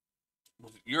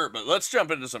with Europe. But let's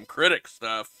jump into some critic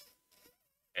stuff.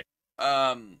 Okay.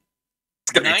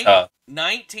 It's going to be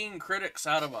 19 critics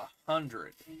out of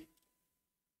 100.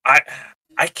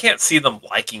 I can't see them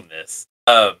liking this.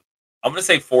 I'm going to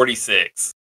say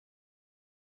 46.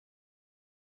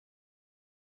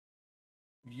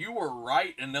 You were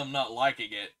right in them not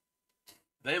liking it.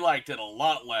 They liked it a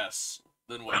lot less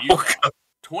than what you thought.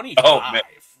 25.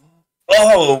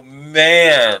 Oh,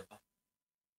 man.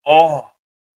 Oh.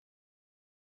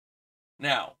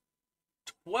 Now,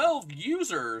 12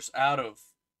 users out of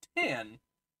 10.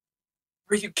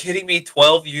 Are you kidding me?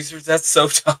 12 users? That's so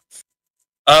tough.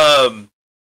 Well,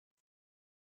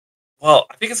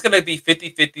 I think it's going to be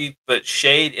 50-50, but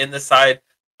shade in the side.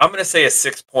 I'm going to say a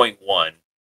 6.1.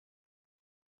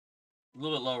 A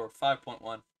little bit lower,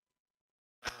 5.1.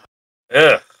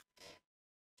 Ugh.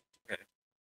 Okay.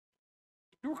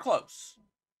 You were close.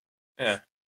 Yeah.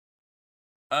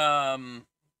 Um,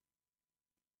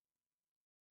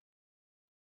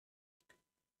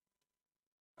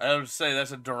 I would say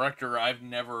that's a director I've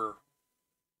never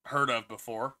heard of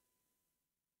before.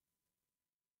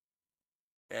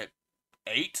 At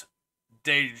 8,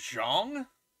 De Jong?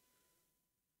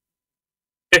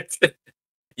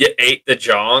 You ate the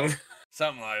Jong.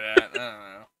 Something like that. I don't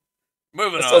know.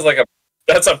 Moving That on. sounds like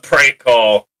that's a prank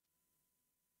call.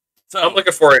 So I'm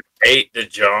looking for an 8 De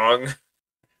Jong.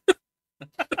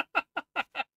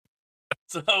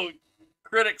 So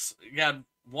critics got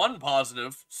 1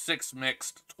 positive, 6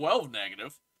 mixed, 12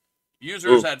 negative.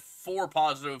 Users had 4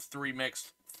 positive, 3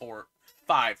 mixed,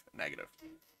 5 negative.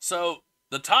 So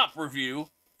the top review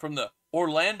from the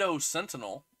Orlando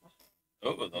Sentinel.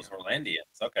 Oh, those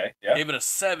Orlandians. Okay, yeah. Gave it a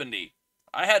 70.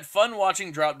 I had fun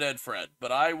watching Drop Dead Fred,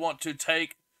 but I want to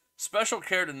take special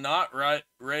care to not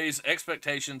raise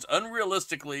expectations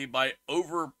unrealistically by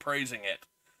overpraising it.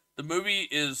 The movie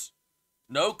is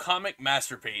no comic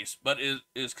masterpiece, but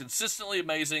is consistently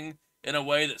amazing in a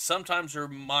way that sometimes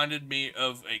reminded me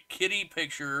of a kiddie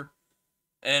picture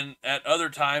and at other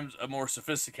times a more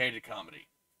sophisticated comedy.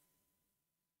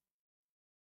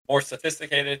 More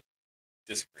sophisticated?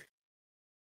 Disagree.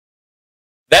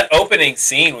 That opening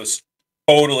scene was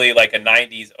totally like a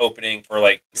 '90s opening for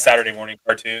like Saturday morning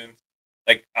cartoons.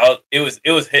 Like it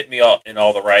was hitting me all in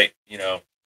all the right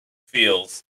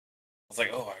feels. I was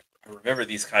like, oh, I remember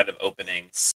these kind of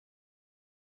openings.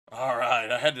 All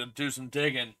right, I had to do some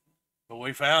digging, but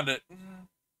we found it.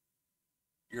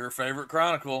 Your favorite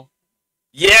Chronicle.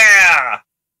 Yeah.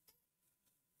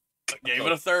 Gave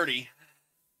it a 30.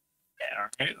 Yeah,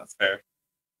 okay, that's fair.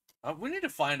 We need to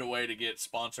find a way to get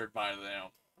sponsored by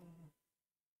them.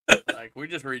 Like, we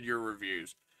just read your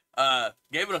reviews.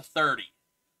 Gave it a 30.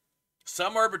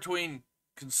 Somewhere between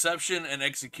conception and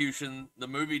execution, the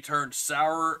movie turned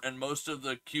sour and most of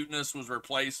the cuteness was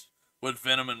replaced with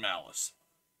venom and malice.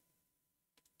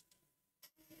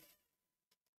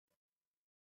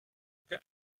 Okay.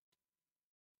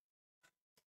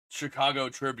 Chicago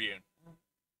Tribune.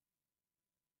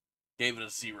 Gave it a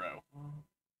 0.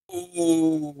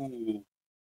 Ooh.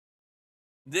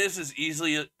 This is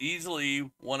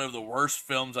easily one of the worst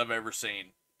films I've ever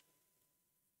seen.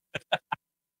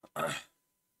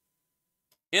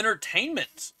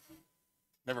 Entertainment.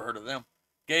 Never heard of them.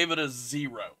 Gave it a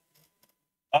 0.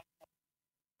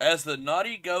 As the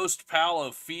naughty ghost pal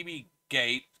of Phoebe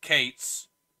Cates,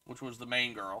 which was the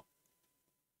main girl,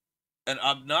 an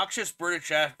obnoxious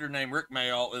British actor named Rick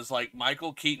Mayall is like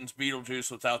Michael Keaton's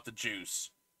Beetlejuice without the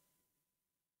juice.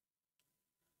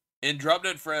 In Drop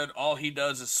Dead Fred, all he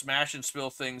does is smash and spill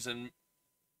things and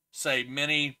say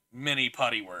many, many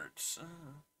putty words.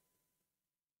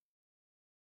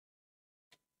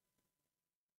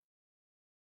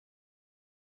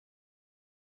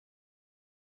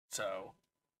 So.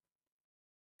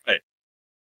 Right.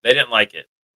 They didn't like it.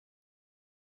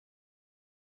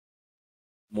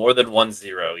 More than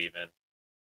 1-0 even.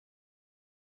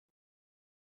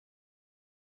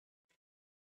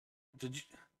 Did you?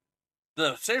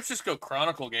 The San Francisco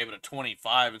Chronicle gave it a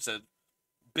 25 and said,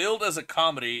 billed as a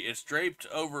comedy, it's draped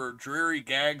over dreary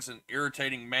gags and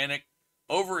irritating manic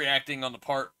overreacting on the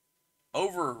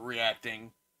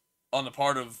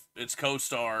part of its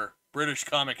co-star, British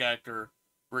comic actor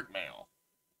Rick Mayall.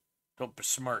 Don't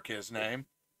besmirk his name.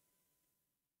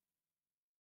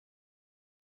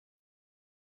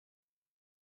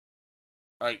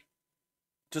 Like,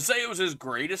 to say it was his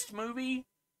greatest movie,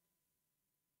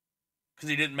 because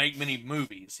he didn't make many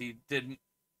movies. He did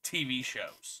TV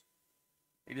shows.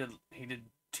 He did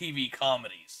TV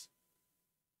comedies.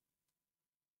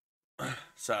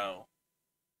 So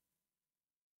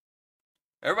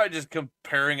everybody just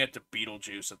comparing it to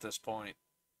Beetlejuice at this point.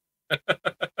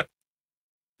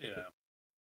 Yeah.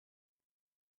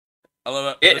 I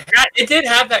love it. It did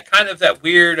have that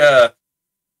weird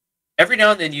every now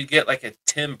and then you get like a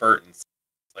Tim Burton.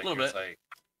 Like, a little bit. Like,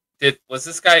 was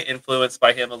this guy influenced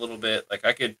by him a little bit? Like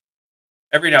I could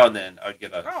every now and then I would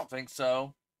get a. I don't think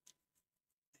so.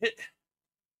 Because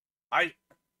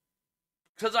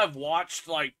I've watched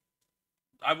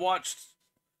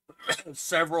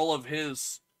several of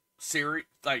his series,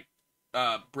 like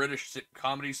British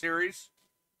comedy series.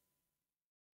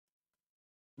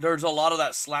 There's a lot of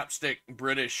that slapstick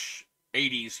British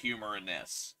 80s humor in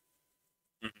this.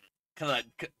 Mm-hmm. Kind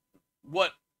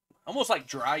of almost like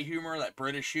dry humor, that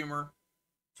British humor.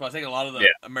 So I think a lot of the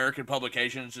American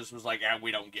publications just was like,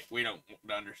 we don't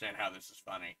understand how this is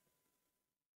funny.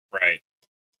 Right.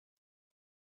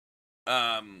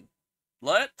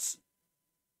 Let's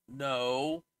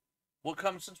know what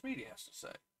Common Sense Media has to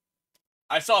say.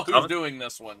 I saw who's doing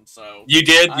this one, so you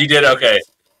did. Okay.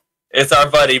 It's our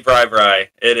buddy Bri.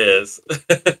 It is.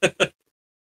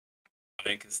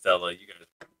 And Costello, you guys.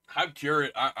 I'm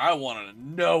curious. I want to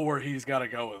know where he's got to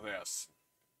go with this.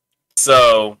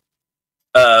 So,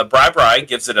 Bri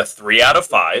gives it a 3 out of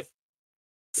 5.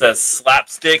 Says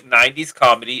slapstick 90s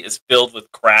comedy is filled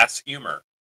with crass humor.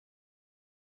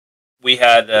 We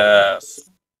had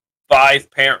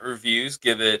 5 parent reviews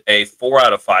give it a 4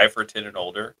 out of 5 for 10 and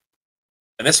older.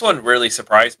 And this one really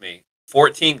surprised me.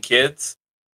 14 kids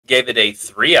gave it a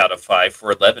 3 out of 5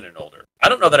 for 11 and older. I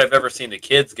don't know that I've ever seen the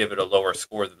kids give it a lower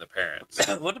score than the parents.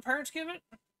 What did the parents give it?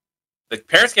 The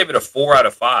parents gave it a 4 out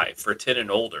of 5 for 10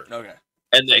 and older. Okay.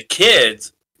 And the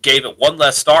kids gave it 1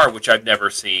 less star, which I've never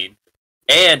seen,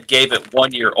 and gave it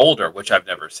 1 year older, which I've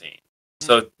never seen.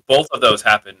 So both of those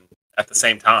happened at the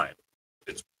same time.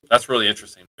 That's really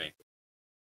interesting to me.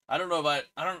 I don't know if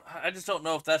I just don't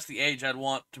know if that's the age I'd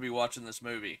want to be watching this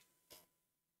movie.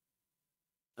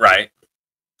 Right.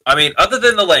 I mean, other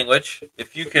than the language,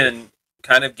 if you can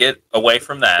kind of get away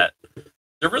from that,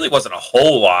 there really wasn't a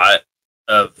whole lot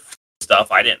of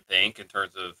stuff, I didn't think, in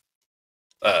terms of,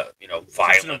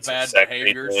 violence, bad sex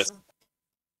behaviors.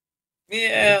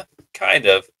 Yeah, kind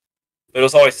of. But it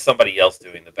was always somebody else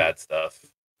doing the bad stuff. It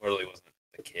really wasn't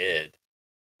the kid.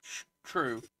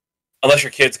 True. Unless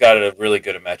your kid's got a really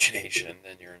good imagination,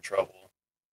 then you're in trouble.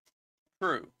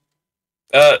 True.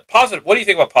 Positive. What do you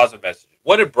think about positive messages?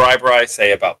 What did Bri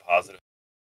say about positive?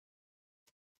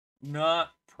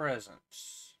 Not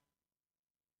presents.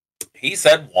 He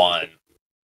said 1.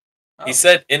 Oh. He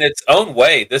said, in its own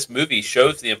way, this movie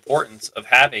shows the importance of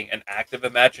having an active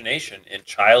imagination in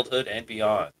childhood and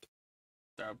beyond.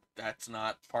 That's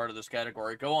not part of this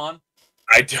category. Go on.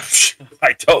 I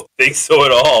don't think so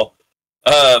at all.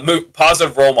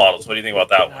 Positive role models. What do you think about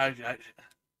that one?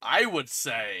 I would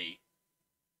say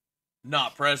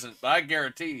not present, but I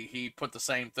guarantee he put the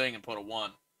same thing and put a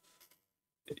 1.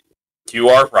 You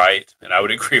are right, and I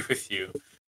would agree with you.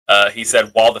 He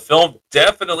said, while the film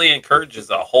definitely encourages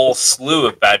a whole slew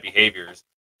of bad behaviors,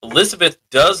 Elizabeth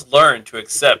does learn to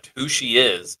accept who she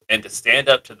is and to stand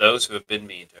up to those who have been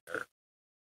mean to her.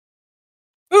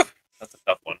 Whew, that's a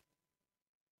tough one.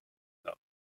 So.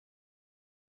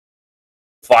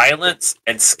 Violence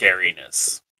and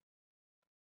scariness.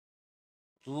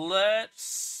 Let's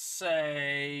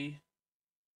say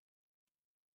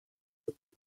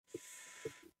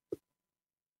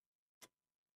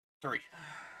 3.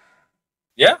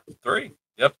 Yeah, 3.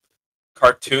 Yep.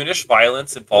 Cartoonish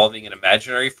violence involving an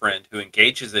imaginary friend who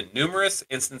engages in numerous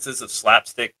instances of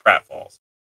slapstick pratfalls.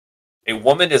 A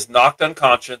woman is knocked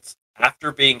unconscious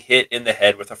after being hit in the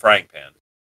head with a frying pan.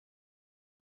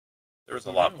 There was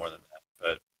a lot more than that,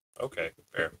 but okay,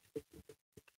 fair.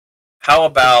 How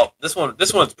about this one?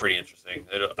 This one's pretty interesting.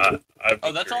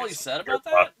 That's all he said about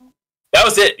that? That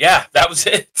was it. Yeah, that was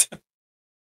it.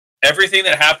 Everything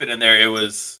that happened in there, that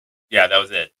was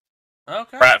it.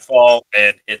 Okay. Pratfall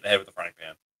and hit in the head with a frying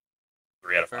pan.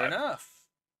 3 out of 5. Fair enough.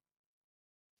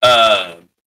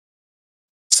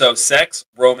 So sex,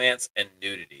 romance, and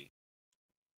nudity.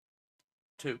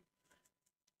 2.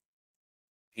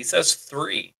 He says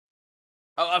 3.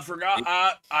 Oh, I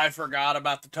forgot. I forgot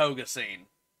about the toga scene.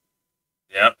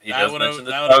 Yep, he does mention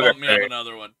the toga. That would bump me up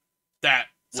another one. That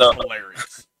was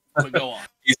hilarious. But go on.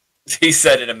 He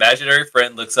said an imaginary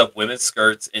friend looks up women's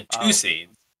skirts in 2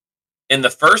 scenes. In the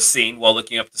first scene, while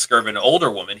looking up the skirt of an older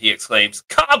woman, he exclaims,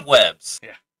 "Cobwebs!"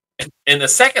 Yeah. In the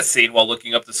second scene, while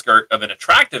looking up the skirt of an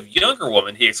attractive younger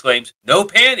woman, he exclaims, "No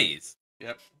panties!"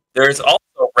 Yep. There's also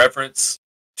a reference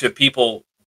to people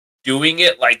doing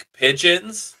it like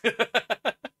pigeons. You're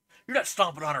not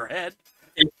stomping on her head.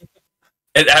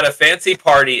 And at a fancy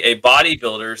party, a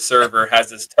bodybuilder server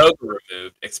has his toga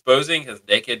removed, exposing his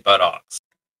naked buttocks.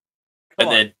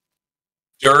 Then,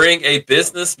 during a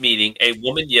business meeting, a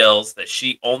woman yells that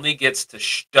she only gets to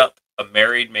shtup a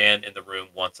married man in the room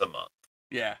once a month.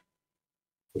 Yeah.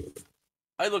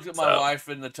 I looked at my wife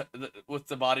in with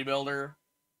the bodybuilder.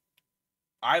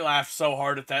 I laughed so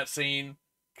hard at that scene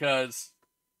because,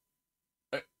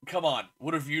 come on,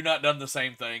 would have you not done the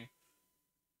same thing?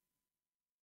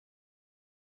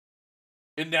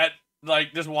 In that,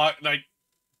 just walk,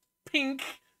 pink.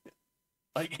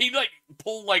 He,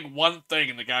 pulled, one thing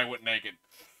and the guy went naked.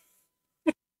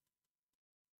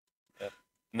 Yeah.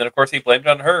 And then, of course, he blamed it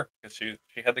on her because she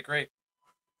had the grape.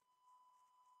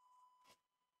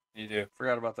 You do.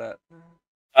 Forgot about that.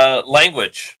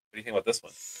 Language. What do you think about this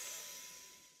one?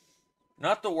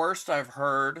 Not the worst I've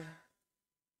heard.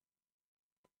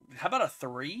 How about a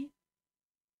 3?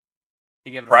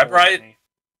 He gave it a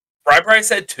 4. Bri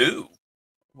said 2.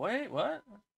 Wait, what?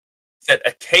 Said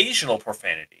occasional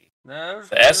profanity. No.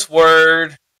 The S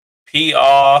word, pee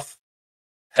off,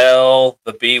 hell,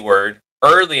 the B word,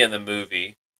 early in the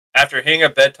movie. After hearing a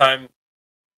bedtime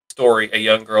story, a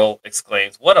young girl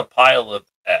exclaims, "What a pile of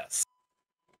S."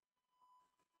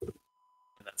 And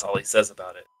that's all he says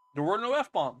about it. There were no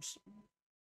F-bombs.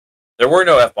 There were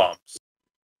no F-bombs.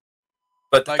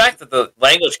 But the Like- fact that the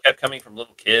language kept coming from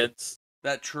little kids.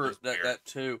 That true. That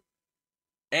too.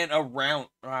 And around.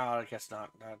 I guess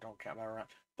not. I don't count that around.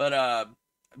 But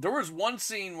there was one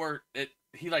scene where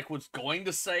he like was going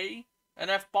to say an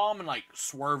F-bomb and like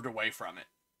swerved away from it.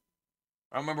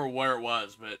 I don't remember where it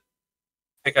was, but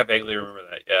I think I vaguely remember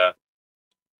that,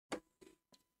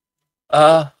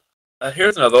 yeah.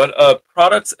 Here's another one.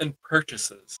 Products and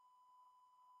purchases.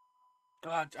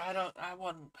 God, I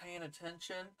wasn't paying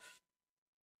attention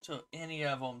to any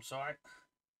of them. So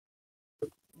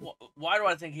why do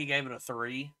I think he gave it a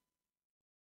 3?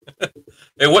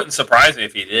 It wouldn't surprise me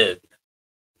if he did.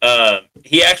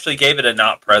 He actually gave it a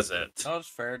not present. Oh, that's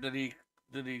fair. Did he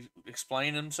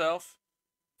explain himself?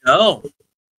 No,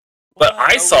 but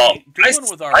I saw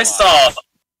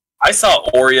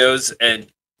Oreos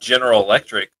and General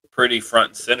Electric pretty front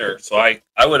and center, so I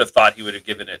would have thought he would have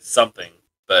given it something,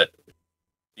 but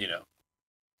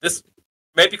this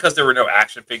maybe because there were no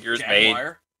action figures made,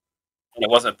 and it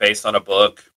wasn't based on a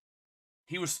book.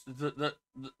 He was the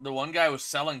one guy was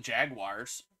selling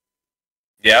Jaguars.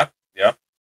 Yeah.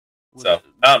 So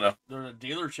I don't know. There's a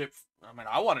dealership. I mean,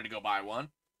 I wanted to go buy one.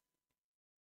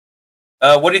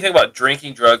 What do you think about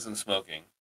drinking, drugs, and smoking?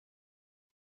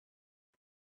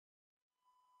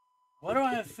 Why do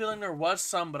I have a feeling there was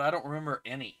some, but I don't remember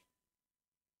any?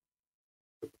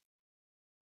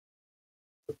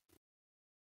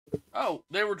 Oh,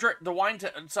 they were the wine.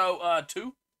 So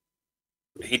 2.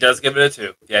 He does give it a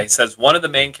 2. Yeah, he says one of the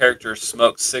main characters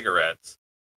smokes cigarettes,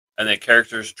 and the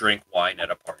characters drink wine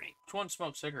at a party. Which one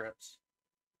smoked cigarettes?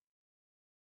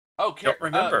 Oh, don't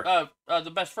remember.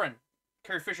 The best friend,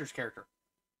 Carrie Fisher's character.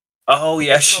 Oh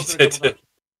yeah, she did too.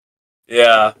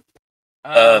 Yeah.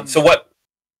 So what?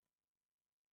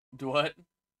 Do what?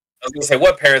 I was going to say,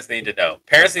 what parents need to know?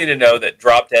 Parents need to know that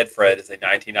Drop Dead Fred is a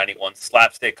 1991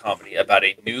 slapstick comedy about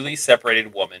a newly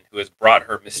separated woman who has brought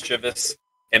her mischievous,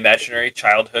 imaginary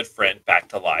childhood friend back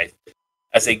to life.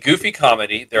 As a goofy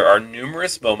comedy, there are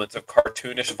numerous moments of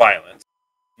cartoonish violence.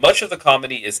 Much of the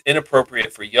comedy is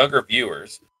inappropriate for younger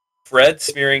viewers. Fred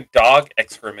smearing dog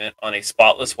excrement on a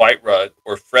spotless white rug,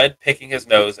 or Fred picking his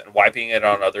nose and wiping it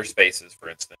on others' faces, for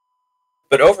instance.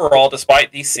 But overall,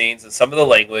 despite these scenes and some of the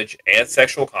language and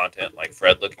sexual content, like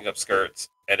Fred looking up skirts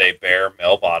and a bare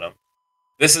male bottom,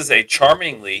 this is a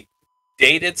charmingly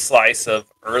dated slice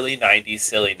of early 90s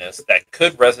silliness that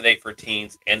could resonate for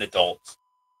teens and adults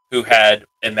who had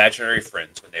imaginary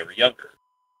friends when they were younger.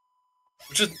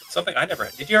 Which is something I never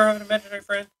had. Did you ever have an imaginary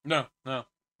friend? No.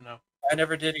 I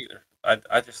never did either.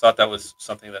 I just thought that was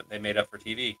something that they made up for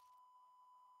TV.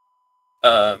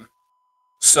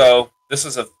 So this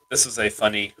is a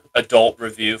funny adult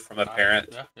review from a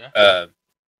parent. Yeah.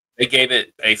 They gave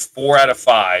it a 4 out of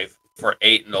 5 for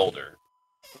 8 and older.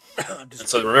 And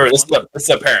so remember, this is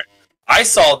a parent. I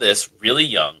saw this really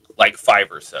young, like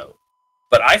 5 or so,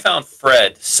 but I found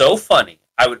Fred so funny.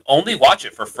 I would only watch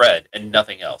it for Fred and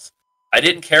nothing else. I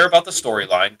didn't care about the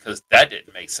storyline because that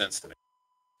didn't make sense to me.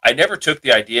 I never took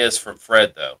the ideas from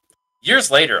Fred, though.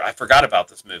 Years later, I forgot about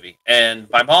this movie, and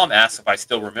my mom asked if I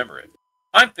still remember it.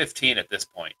 I'm 15 at this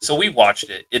point, so we watched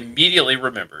it, immediately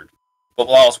remembered. But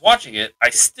while I was watching it, I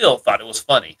still thought it was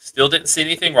funny. Still didn't see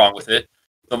anything wrong with it.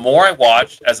 The more I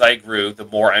watched as I grew, the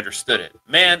more I understood it.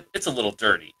 Man, it's a little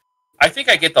dirty. I think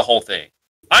I get the whole thing.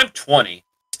 I'm 20.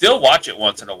 Still watch it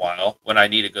once in a while when I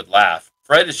need a good laugh.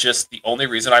 Fred is just the only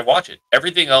reason I watch it.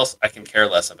 Everything else I can care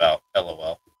less about.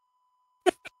 LOL.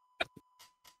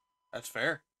 That's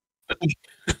fair.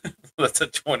 That's a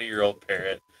 20-year-old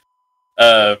parent.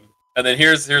 And then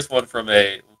here's one from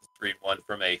let's read one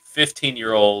from a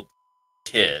 15-year-old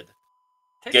kid.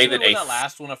 Gave it that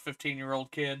last one, a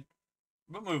 15-year-old kid.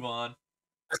 But move on.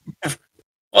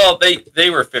 Well, they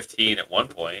were 15 at one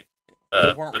point.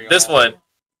 But this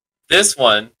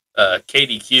one,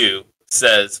 KDQ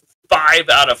says 5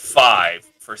 out of 5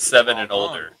 for 7 and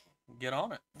older. Get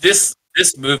on it. This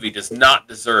movie does not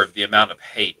deserve the amount of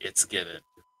hate it's given.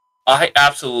 I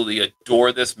absolutely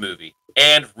adore this movie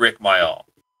and Rick Mayall.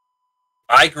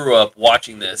 I grew up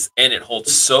watching this, and it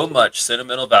holds so much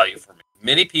sentimental value for me.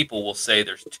 Many people will say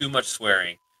there's too much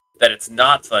swearing, that it's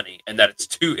not funny, and that it's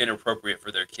too inappropriate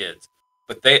for their kids.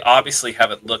 But they obviously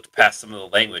haven't looked past some of the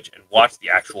language and watched the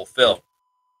actual film.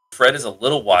 Fred is a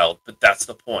little wild, but that's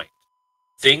the point.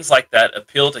 Things like that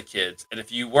appeal to kids, and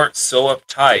if you weren't so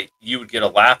uptight, you would get a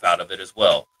laugh out of it as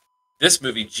well. This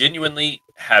movie genuinely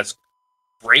has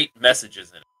great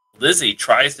messages in it. Lizzie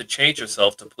tries to change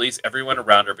herself to please everyone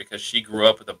around her because she grew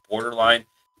up with a borderline,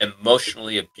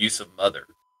 emotionally abusive mother.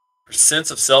 Her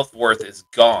sense of self-worth is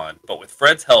gone, but with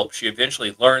Fred's help, she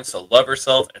eventually learns to love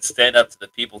herself and stand up to the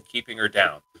people keeping her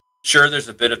down. Sure, there's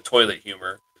a bit of toilet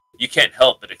humor. You can't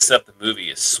help but accept the movie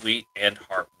is sweet and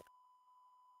heartwarming.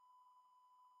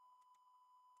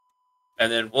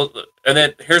 And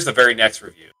then here's the very next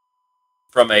review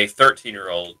from a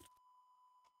 13-year-old.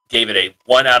 Gave it a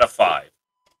 1 out of 5.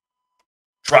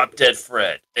 Drop Dead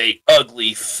Fred, a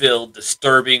ugly, filled,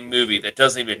 disturbing movie that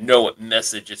doesn't even know what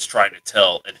message it's trying to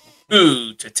tell and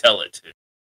who to tell it to.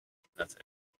 That's it.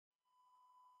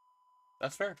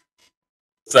 That's fair.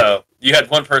 So you had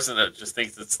one person that just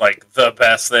thinks it's like the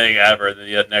best thing ever, and then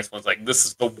the next one's like, this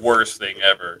is the worst thing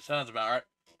ever. Sounds about right.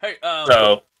 Hey,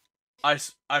 so I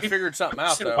figured something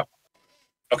out though.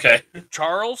 Okay.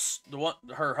 Charles,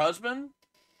 her husband,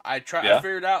 I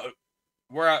figured out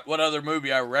what other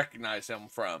movie I recognize him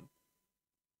from.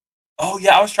 Oh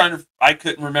yeah, I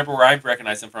couldn't remember where I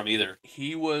recognized him from either.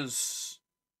 He was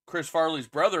Chris Farley's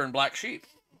brother in Black Sheep,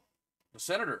 the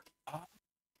senator.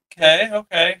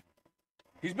 Okay.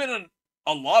 He's been in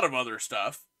a lot of other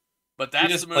stuff, but that's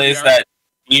he just the movie. Plays that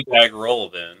D-bag role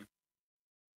then.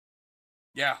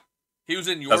 Yeah, he was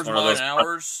in Yours, Mine,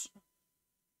 Ours.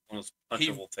 One of those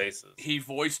punchable faces. He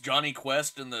voiced Johnny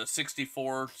Quest in the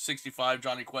 64, 65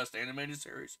 Johnny Quest animated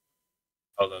series.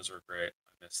 Oh, those were great.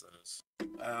 I miss those.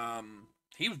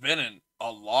 He's been in a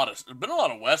lot of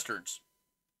westerns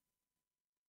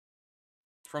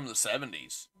from the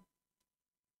 70s.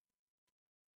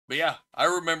 But yeah, I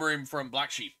remember him from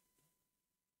Black Sheep.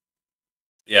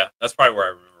 Yeah, that's probably where I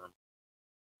remember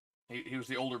him. He was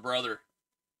the older brother.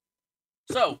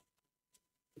 So,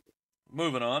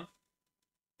 moving on.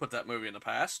 Put that movie in the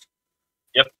past.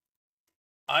 Yep.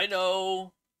 I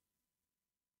know.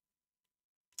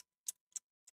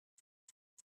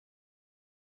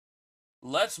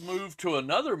 Let's move to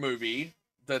another movie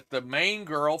that the main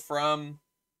girl from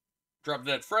Drop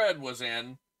Dead Fred was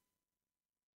in.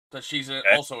 That she's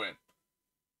also in.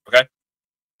 Okay.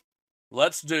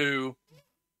 Let's do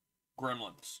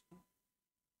Gremlins.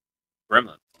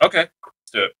 Okay.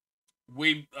 Let's do it.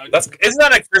 Isn't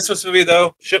that a Christmas movie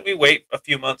though? Shouldn't we wait a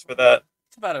few months for that?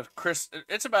 It's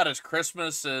about as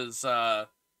Christmas as Die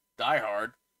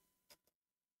Hard.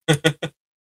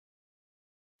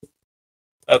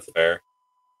 That's fair.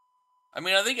 I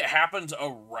mean, I think it happens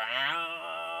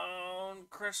around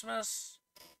Christmas.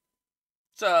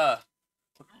 It's on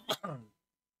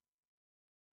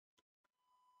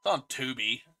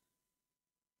Tubi.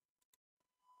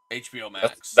 HBO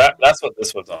Max. That's what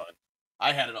this was on.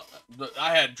 I had it on.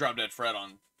 I had Drop Dead Fred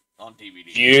on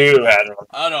DVD. You had it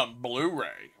on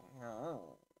Blu-ray.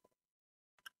 Oh.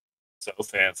 So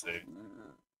fancy.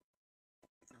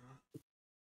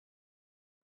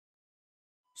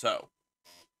 So,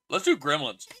 let's do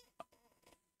Gremlins.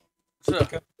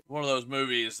 It's one of those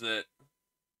movies that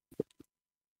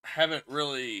haven't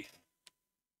really...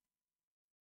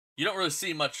 You don't really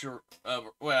see much of...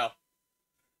 Well,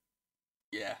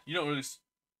 yeah, you don't really...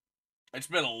 It's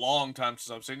been a long time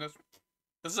since I've seen this.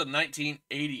 This is a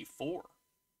 1984.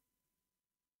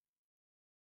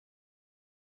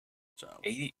 So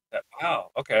 80.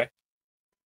 Wow. Okay.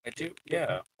 I do.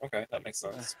 Yeah. Okay, that makes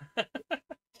sense. But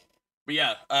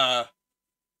yeah,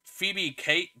 Phoebe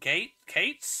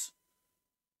Cates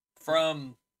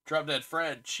from Drop Dead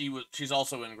Fred. She's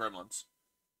also in Gremlins.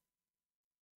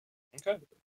 Okay.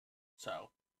 So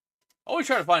always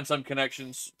try to find some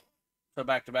connections to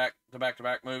back-to-back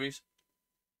movies.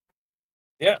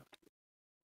 Yeah.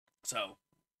 So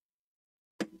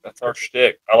that's our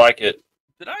shtick. I like it.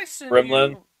 Did I send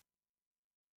Gremlin? you...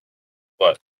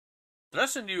 What? Did I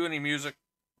send you any music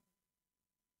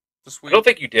this week? I don't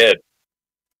think you did.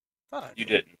 Thought I did. You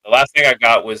didn't. The last thing I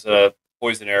got was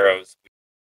Poison Arrows.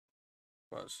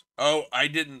 Oh, I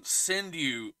didn't send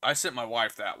you. I sent my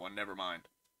wife that one. Never mind.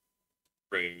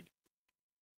 Rude.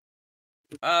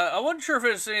 I wasn't sure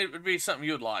if it would be something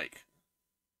you'd like.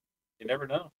 You never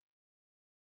know.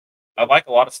 I like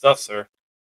a lot of stuff, sir.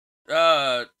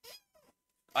 I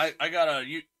got a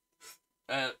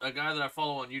guy that I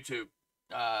follow on YouTube.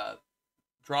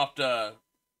 Dropped a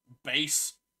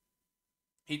bass.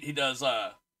 He does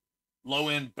low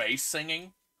end bass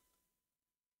singing.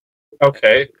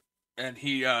 Okay. And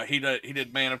he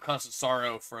did Man of Constant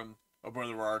Sorrow from O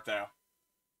Brother Where Art Thou.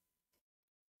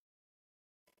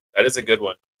 That is a good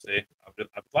one. See, I would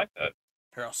like that.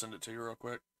 Here, I'll send it to you real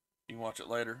quick. You can watch it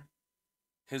later.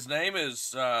 His name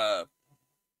is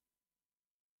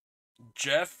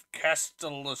Jeff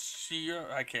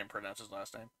Castelluccio. I can't pronounce his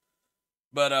last name.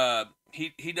 But he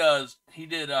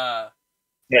did Yeah,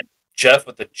 Jeff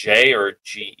with a J or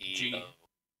G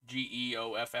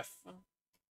GEO. Geoff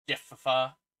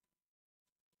Jeffa.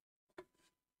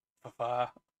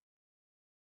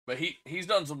 But he's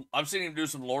done some. I've seen him do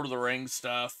some Lord of the Rings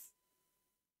stuff,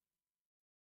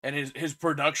 and his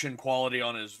production quality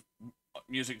on his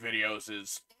music videos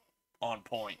is on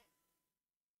point.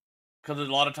 Because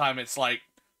a lot of time it's like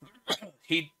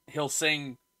he'll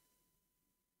sing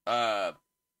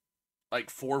like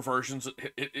four versions.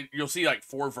 You'll see like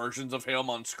four versions of him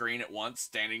on screen at once,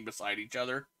 standing beside each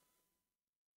other.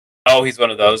 Oh, he's one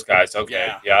of those guys.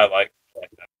 Okay, yeah, I like that.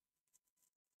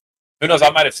 Who knows? I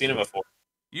might have seen him before.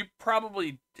 You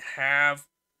probably have.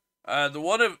 The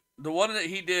one that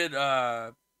he did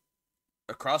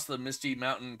across the misty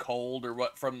mountain cold or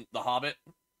what from The Hobbit,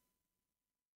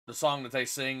 the song that they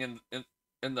sing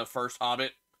in the first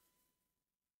Hobbit.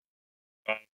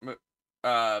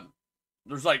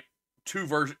 There's like two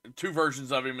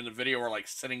versions of him in the video are like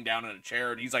sitting down in a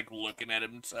chair and he's like looking at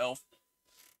himself.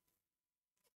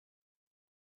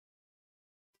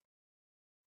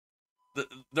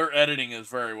 Their editing is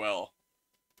very well.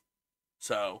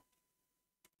 So,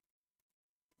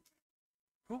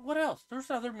 what else? There's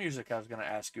other music I was gonna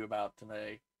ask you about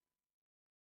today.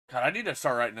 God, I need to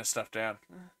start writing this stuff down.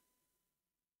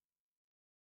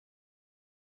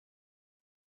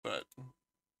 But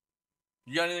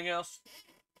you got anything else?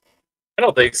 I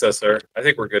don't think so, sir. I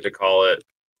think we're good to call it.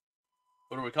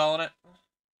 What are we calling it?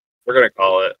 We're gonna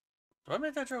call it. Do I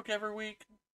make that joke every week?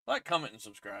 Like, comment, and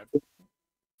subscribe.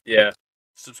 Yeah.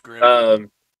 Subscribe.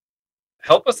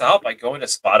 Help us out by going to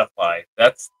Spotify.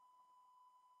 That's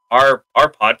our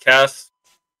podcast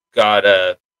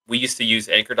got we used to use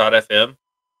Anchor.fm,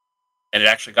 and it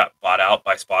actually got bought out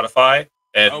by Spotify.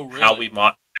 And Oh, really? how we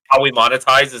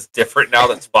monetize is different now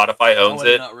that Spotify owns I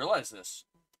did it. not realize this.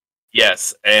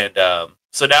 Yes, and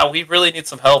so now we really need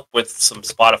some help with some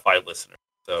Spotify listeners.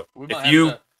 So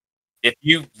if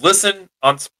you listen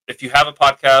on, if you have a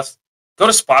podcast, go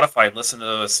to Spotify and listen to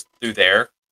us through there.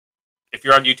 If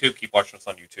you're on YouTube, keep watching us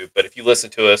on YouTube. But if you listen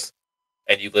to us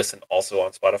and you listen also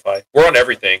on Spotify, we're on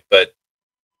everything. But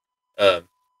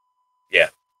yeah,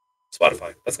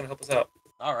 Spotify. That's gonna help us out.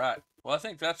 All right. Well, I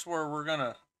think that's where we're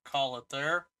gonna call it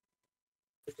there.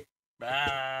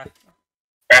 Bye.